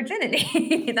took my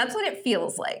virginity. That's what it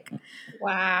feels like.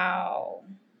 Wow.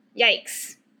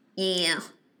 Yikes. Yeah.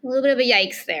 A little bit of a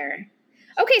yikes there.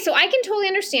 Okay, so I can totally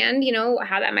understand, you know,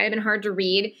 how that might have been hard to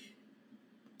read.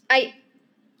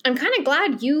 I'm kind of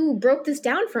glad you broke this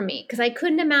down for me, because I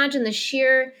couldn't imagine the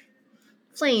sheer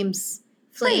flames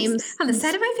on the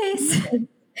side of my face.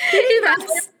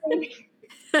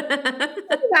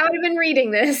 I would have been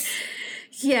reading this.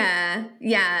 Yeah.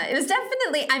 It was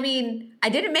definitely, I mean, I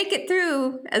didn't make it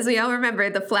through, as we all remember,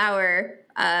 the flower,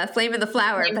 Flame in the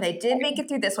Flower, but I did make it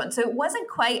through this one. So it wasn't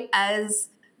quite as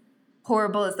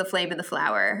horrible as the Flame in the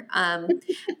Flower.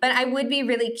 But I would be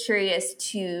really curious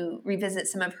to revisit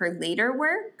some of her later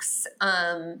works.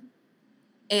 And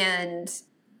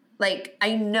like,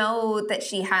 I know that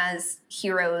she has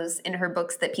heroes in her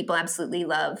books that people absolutely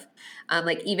love.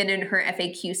 Like even in her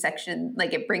FAQ section,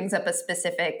 like it brings up a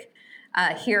specific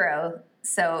hero.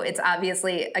 So it's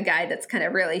obviously a guy that's kind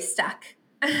of really stuck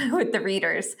with the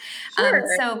readers. Sure.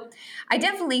 So I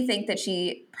definitely think that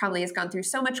she probably has gone through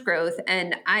so much growth.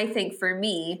 And I think for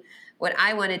me, what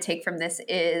I want to take from this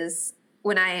is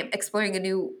when I am exploring a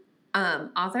new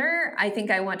author, I think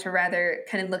I want to rather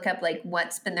kind of look up like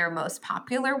what's been their most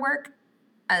popular work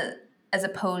as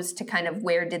opposed to kind of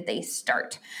where did they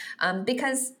start.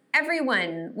 Because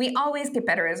we always get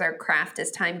better as our craft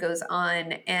as time goes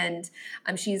on, and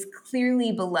she's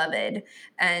clearly beloved,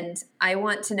 and I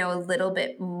want to know a little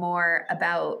bit more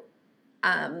about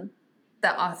the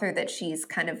author that she's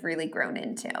kind of really grown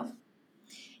into.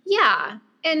 Yeah,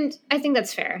 and I think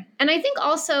that's fair. And I think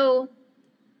also,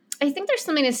 I think there's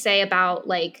something to say about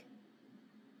like,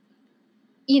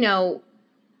 you know,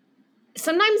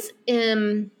 sometimes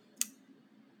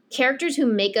characters who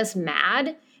make us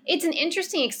mad, it's an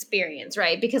interesting experience,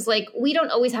 right? Because like we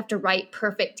don't always have to write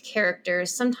perfect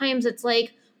characters. Sometimes it's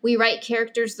like we write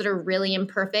characters that are really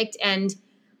imperfect, and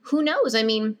who knows? I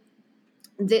mean,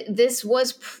 this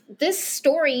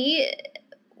story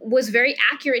was very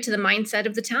accurate to the mindset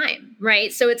of the time,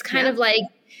 right? So it's kind of like,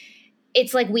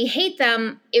 it's like we hate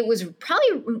them. It was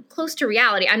probably close to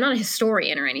reality. I'm not a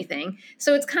historian or anything.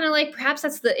 So it's kind of like perhaps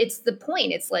it's the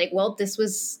point. It's like, well, this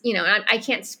was, you know, I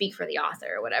can't speak for the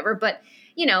author or whatever, but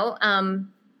you know,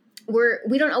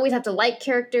 we don't always have to like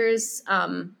characters,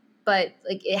 but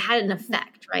like it had an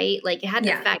effect, right? Like it had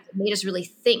an effect. It made us really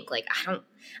think like,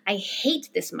 I hate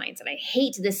this mindset. I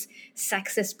hate this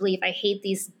sexist belief. I hate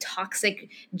these toxic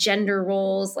gender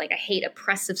roles. Like I hate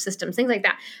oppressive systems, things like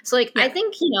that. So like, I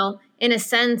think, you know, in a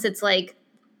sense, it's like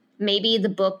maybe the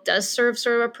book does serve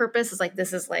sort of a purpose. It's like,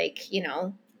 this is like, you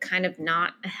know, kind of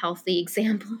not a healthy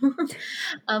example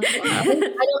of love.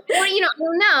 I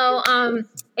don't know.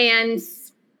 And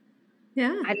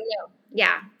Yeah. I don't know.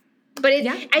 Yeah. But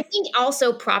I think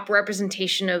also proper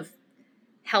representation of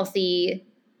healthy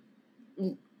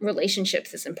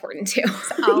relationships is important too.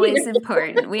 It's always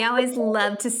important. We always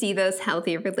love to see those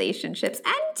healthy relationships.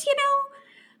 And, you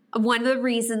know, one of the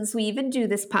reasons we even do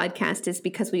this podcast is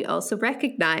because we also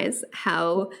recognize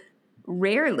how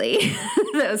rarely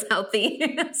those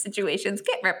healthy situations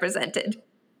get represented.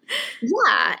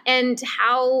 Yeah. And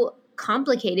how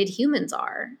complicated humans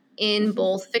are in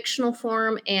both fictional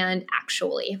form and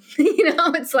actually. You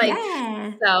know, it's like,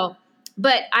 so,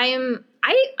 but I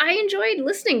enjoyed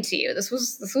listening to you. This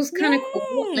was kind of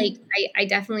cool. Like I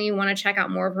definitely want to check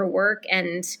out more of her work,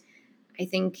 and I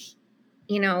think,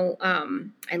 you know,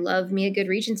 I love me a good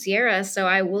Regent Sierra, so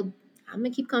I'm gonna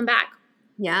keep coming back.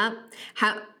 Yeah.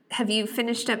 Have you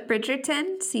finished up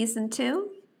Bridgerton season 2?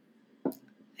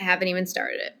 I haven't even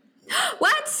started it.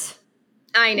 What?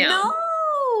 I know.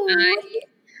 No.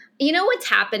 You know what's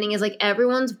happening is like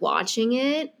everyone's watching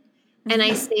it. And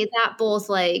I say that both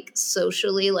like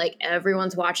socially, like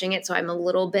everyone's watching it. So I'm a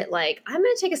little bit like, I'm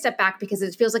going to take a step back because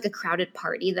it feels like a crowded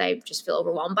party that I just feel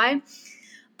overwhelmed by.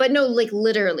 But no, like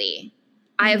literally,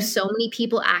 I have so many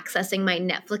people accessing my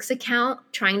Netflix account,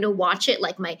 trying to watch it.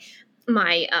 Like my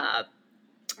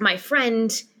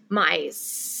friend, my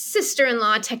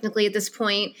sister-in-law, technically at this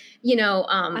point, you know,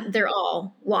 they're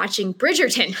all watching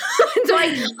Bridgerton. So I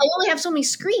only have so many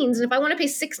screens, and if I want to pay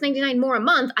 $6.99 more a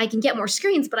month, I can get more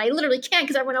screens, but I literally can't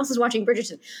because everyone else is watching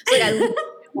Bridgerton. So like, I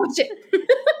watch it.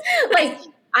 Like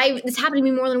it's happened to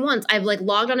me more than once. I've like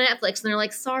logged on to Netflix, and they're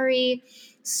like, "Sorry,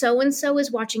 so and so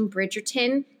is watching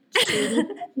Bridgerton."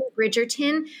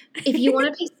 Bridgerton, if you want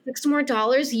to pay $6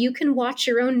 more, you can watch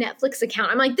your own Netflix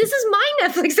account. I'm like, this is my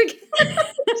Netflix account.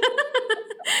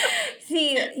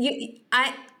 See,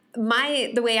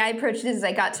 the way I approached it is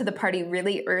I got to the party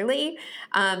really early.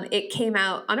 It came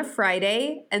out on a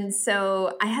Friday, and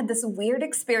so I had this weird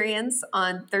experience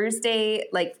on Thursday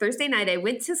night. I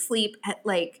went to sleep at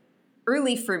like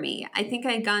early for me. I think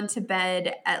I had gone to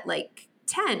bed at like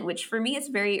 10, which for me is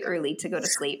very early to go to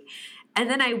sleep. And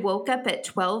then I woke up at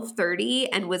 12:30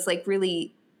 and was like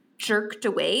really jerked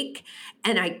awake,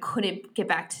 and I couldn't get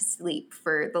back to sleep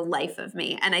for the life of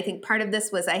me. And I think part of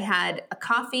this was I had a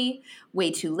coffee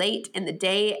way too late in the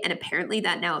day, and apparently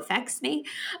that now affects me.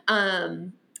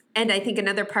 And I think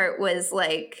another part was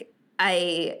like,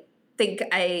 I think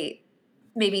I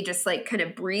maybe just like kind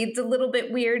of breathed a little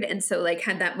bit weird. And so like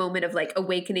had that moment of like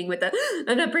awakening with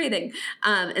I'm not breathing.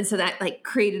 And so that like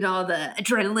created all the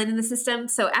adrenaline in the system.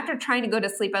 So after trying to go to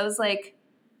sleep, I was like,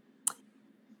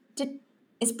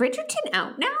 is Bridgerton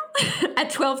out now?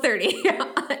 At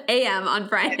 12:30 a.m. on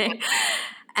Friday.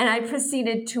 And I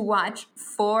proceeded to watch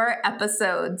 4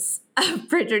 episodes of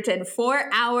Bridgerton, 4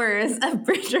 hours of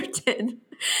Bridgerton.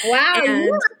 Wow, you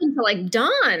were up until like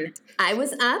dawn. I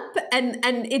was up, and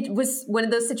it was one of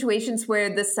those situations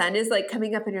where the sun is like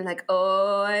coming up and you're like,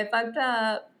 oh, I fucked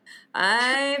up.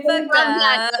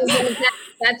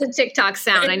 That's a TikTok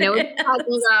sound. I know what you're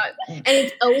talking about. And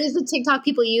it's always the TikTok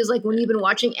people use like when you've been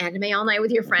watching anime all night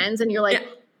with your friends and you're like,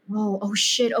 oh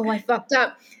shit, I fucked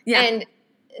up. Yeah. And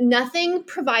nothing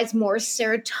provides more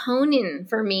serotonin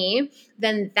for me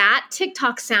than that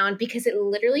TikTok sound because it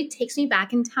literally takes me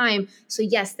back in time. So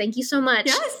yes, thank you so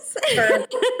much for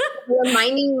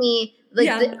reminding me the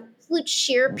absolute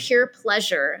sheer pure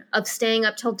pleasure of staying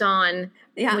up till dawn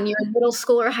when you're in middle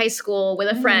school or high school with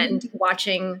a friend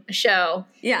watching a show.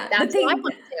 Yeah. That's what I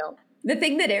want to do. The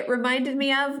thing that it reminded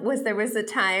me of was there was a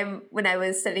time when I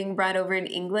was studying abroad over in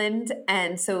England.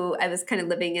 And so I was kind of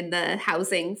living in the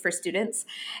housing for students.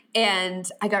 And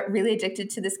I got really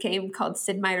addicted to this game called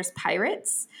Sid Meier's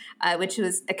Pirates, which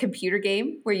was a computer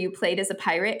game where you played as a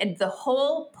pirate. And the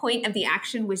whole point of the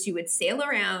action was you would sail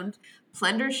around,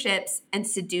 plunder ships, and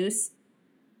seduce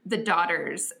the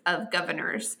daughters of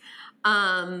governors.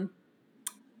 And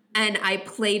I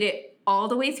played it all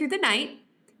the way through the night.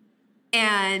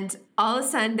 And all of a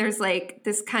sudden, there's like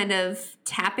this kind of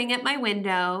tapping at my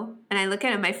window. And I look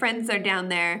at it, my friends are down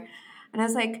there. And I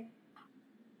was like,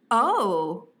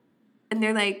 oh. And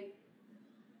they're like,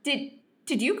 did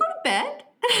you go to bed?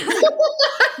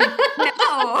 No,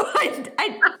 I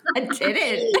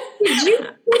didn't. Did you go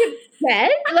to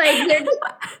bed? Like,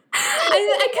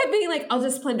 I kept being like, I'll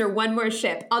just plunder one more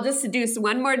ship. I'll just seduce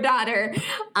one more daughter.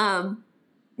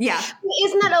 Yeah.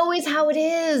 Isn't that always how it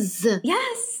is?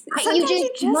 Yes. You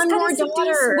just one more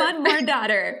daughter. One more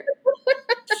daughter.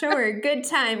 Show her a good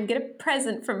time. Get a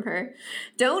present from her.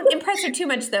 Don't impress her too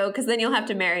much, though, because then you'll have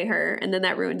to marry her, and then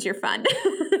that ruins your fun.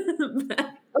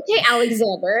 Okay,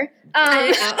 Alexander.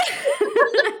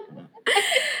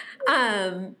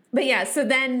 But yeah, so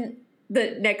then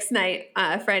the next night,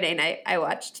 Friday night, I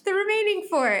watched the remaining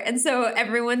 4. And so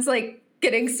everyone's like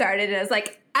getting started. And I was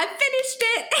like, I finished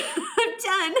it. I'm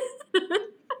done.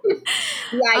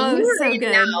 Yeah, you were so in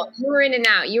good. and out. You were in and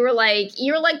out. You were like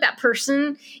that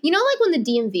person, like when the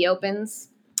DMV opens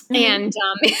and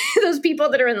those people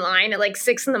that are in line at like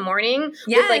 6 a.m.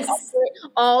 with like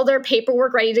all their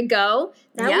paperwork ready to go.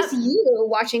 That was you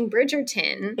watching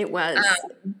Bridgerton. It was.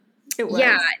 It was.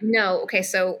 Yeah, no. Okay,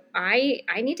 so I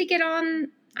need to get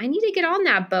on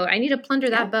that boat. I need to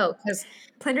plunder that boat because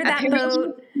plunder that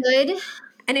boat. Good.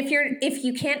 And if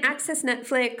you can't access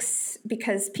Netflix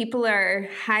because people are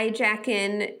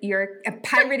pirating your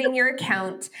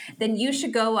account, then you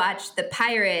should go watch the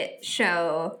pirate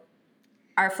show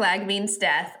Our Flag Means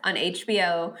Death on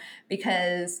HBO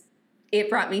because it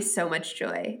brought me so much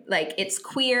joy. Like, it's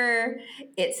queer,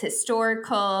 it's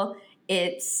historical,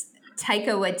 it's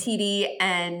Taika Waititi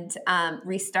and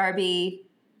Rhys Darby.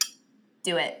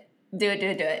 Do it. Do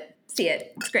it. See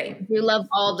it. It's great. We love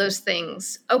all those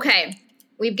things. Okay.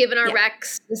 We've given our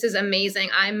recs. This is amazing.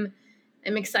 I'm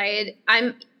excited.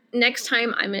 Next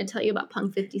time I'm going to tell you about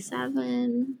Punk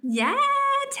 57. Yeah,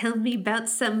 tell me about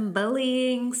some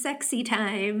bullying sexy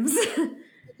times.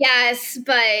 Yes,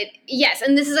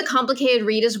 and this is a complicated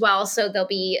read as well, so there'll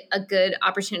be a good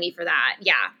opportunity for that.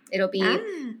 Yeah, it'll be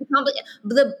complicated.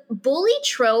 The bully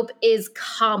trope is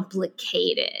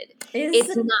complicated.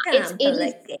 It's not.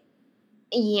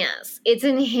 Yes, it's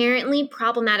inherently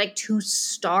problematic to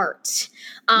start.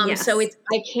 So I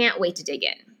can't wait to dig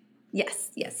in.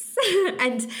 Yes.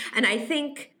 and I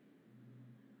think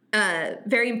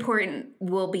very important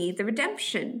will be the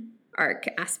redemption arc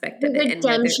aspect of it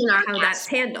and how that's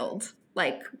handled.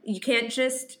 Like, you can't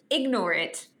just ignore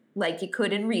it like you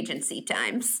could in Regency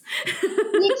times. You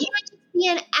can't just be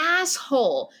an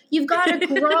asshole. You've got to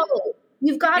grow.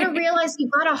 You've got to realize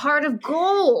you've got a heart of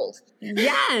gold.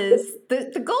 Yes.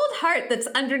 The gold heart that's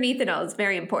underneath it all is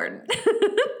very important.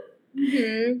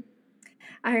 Mm-hmm.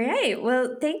 All right.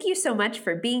 Well, thank you so much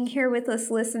for being here with us,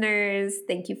 listeners.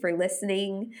 Thank you for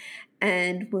listening.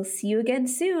 And we'll see you again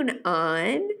soon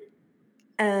on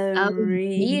A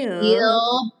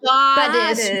Real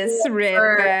Bodice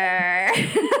Ripper.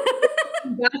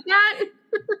 Got that?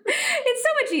 It's so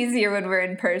much easier when we're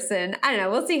in person. I don't know.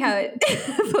 We'll see how it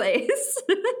plays.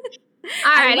 All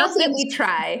right. I love that we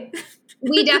try.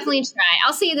 We definitely try.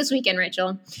 I'll see you this weekend, Rachel.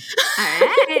 All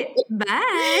right.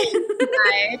 Bye.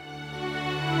 Bye.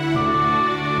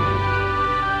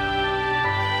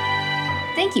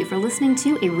 Thank you for listening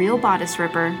to A Real Bodice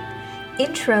Ripper.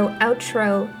 Intro,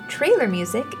 outro, trailer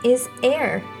music is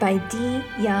Air by D.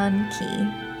 Yan Key.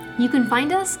 You can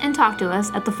find us and talk to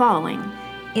us at the following: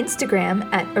 Instagram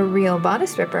at A Real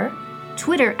Bodice Ripper,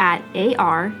 Twitter at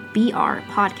ARBR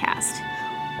Podcast,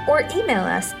 or email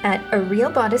us at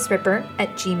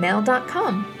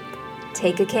arealbodiceripper@gmail.com.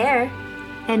 Take a care.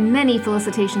 and many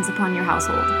felicitations upon your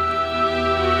household.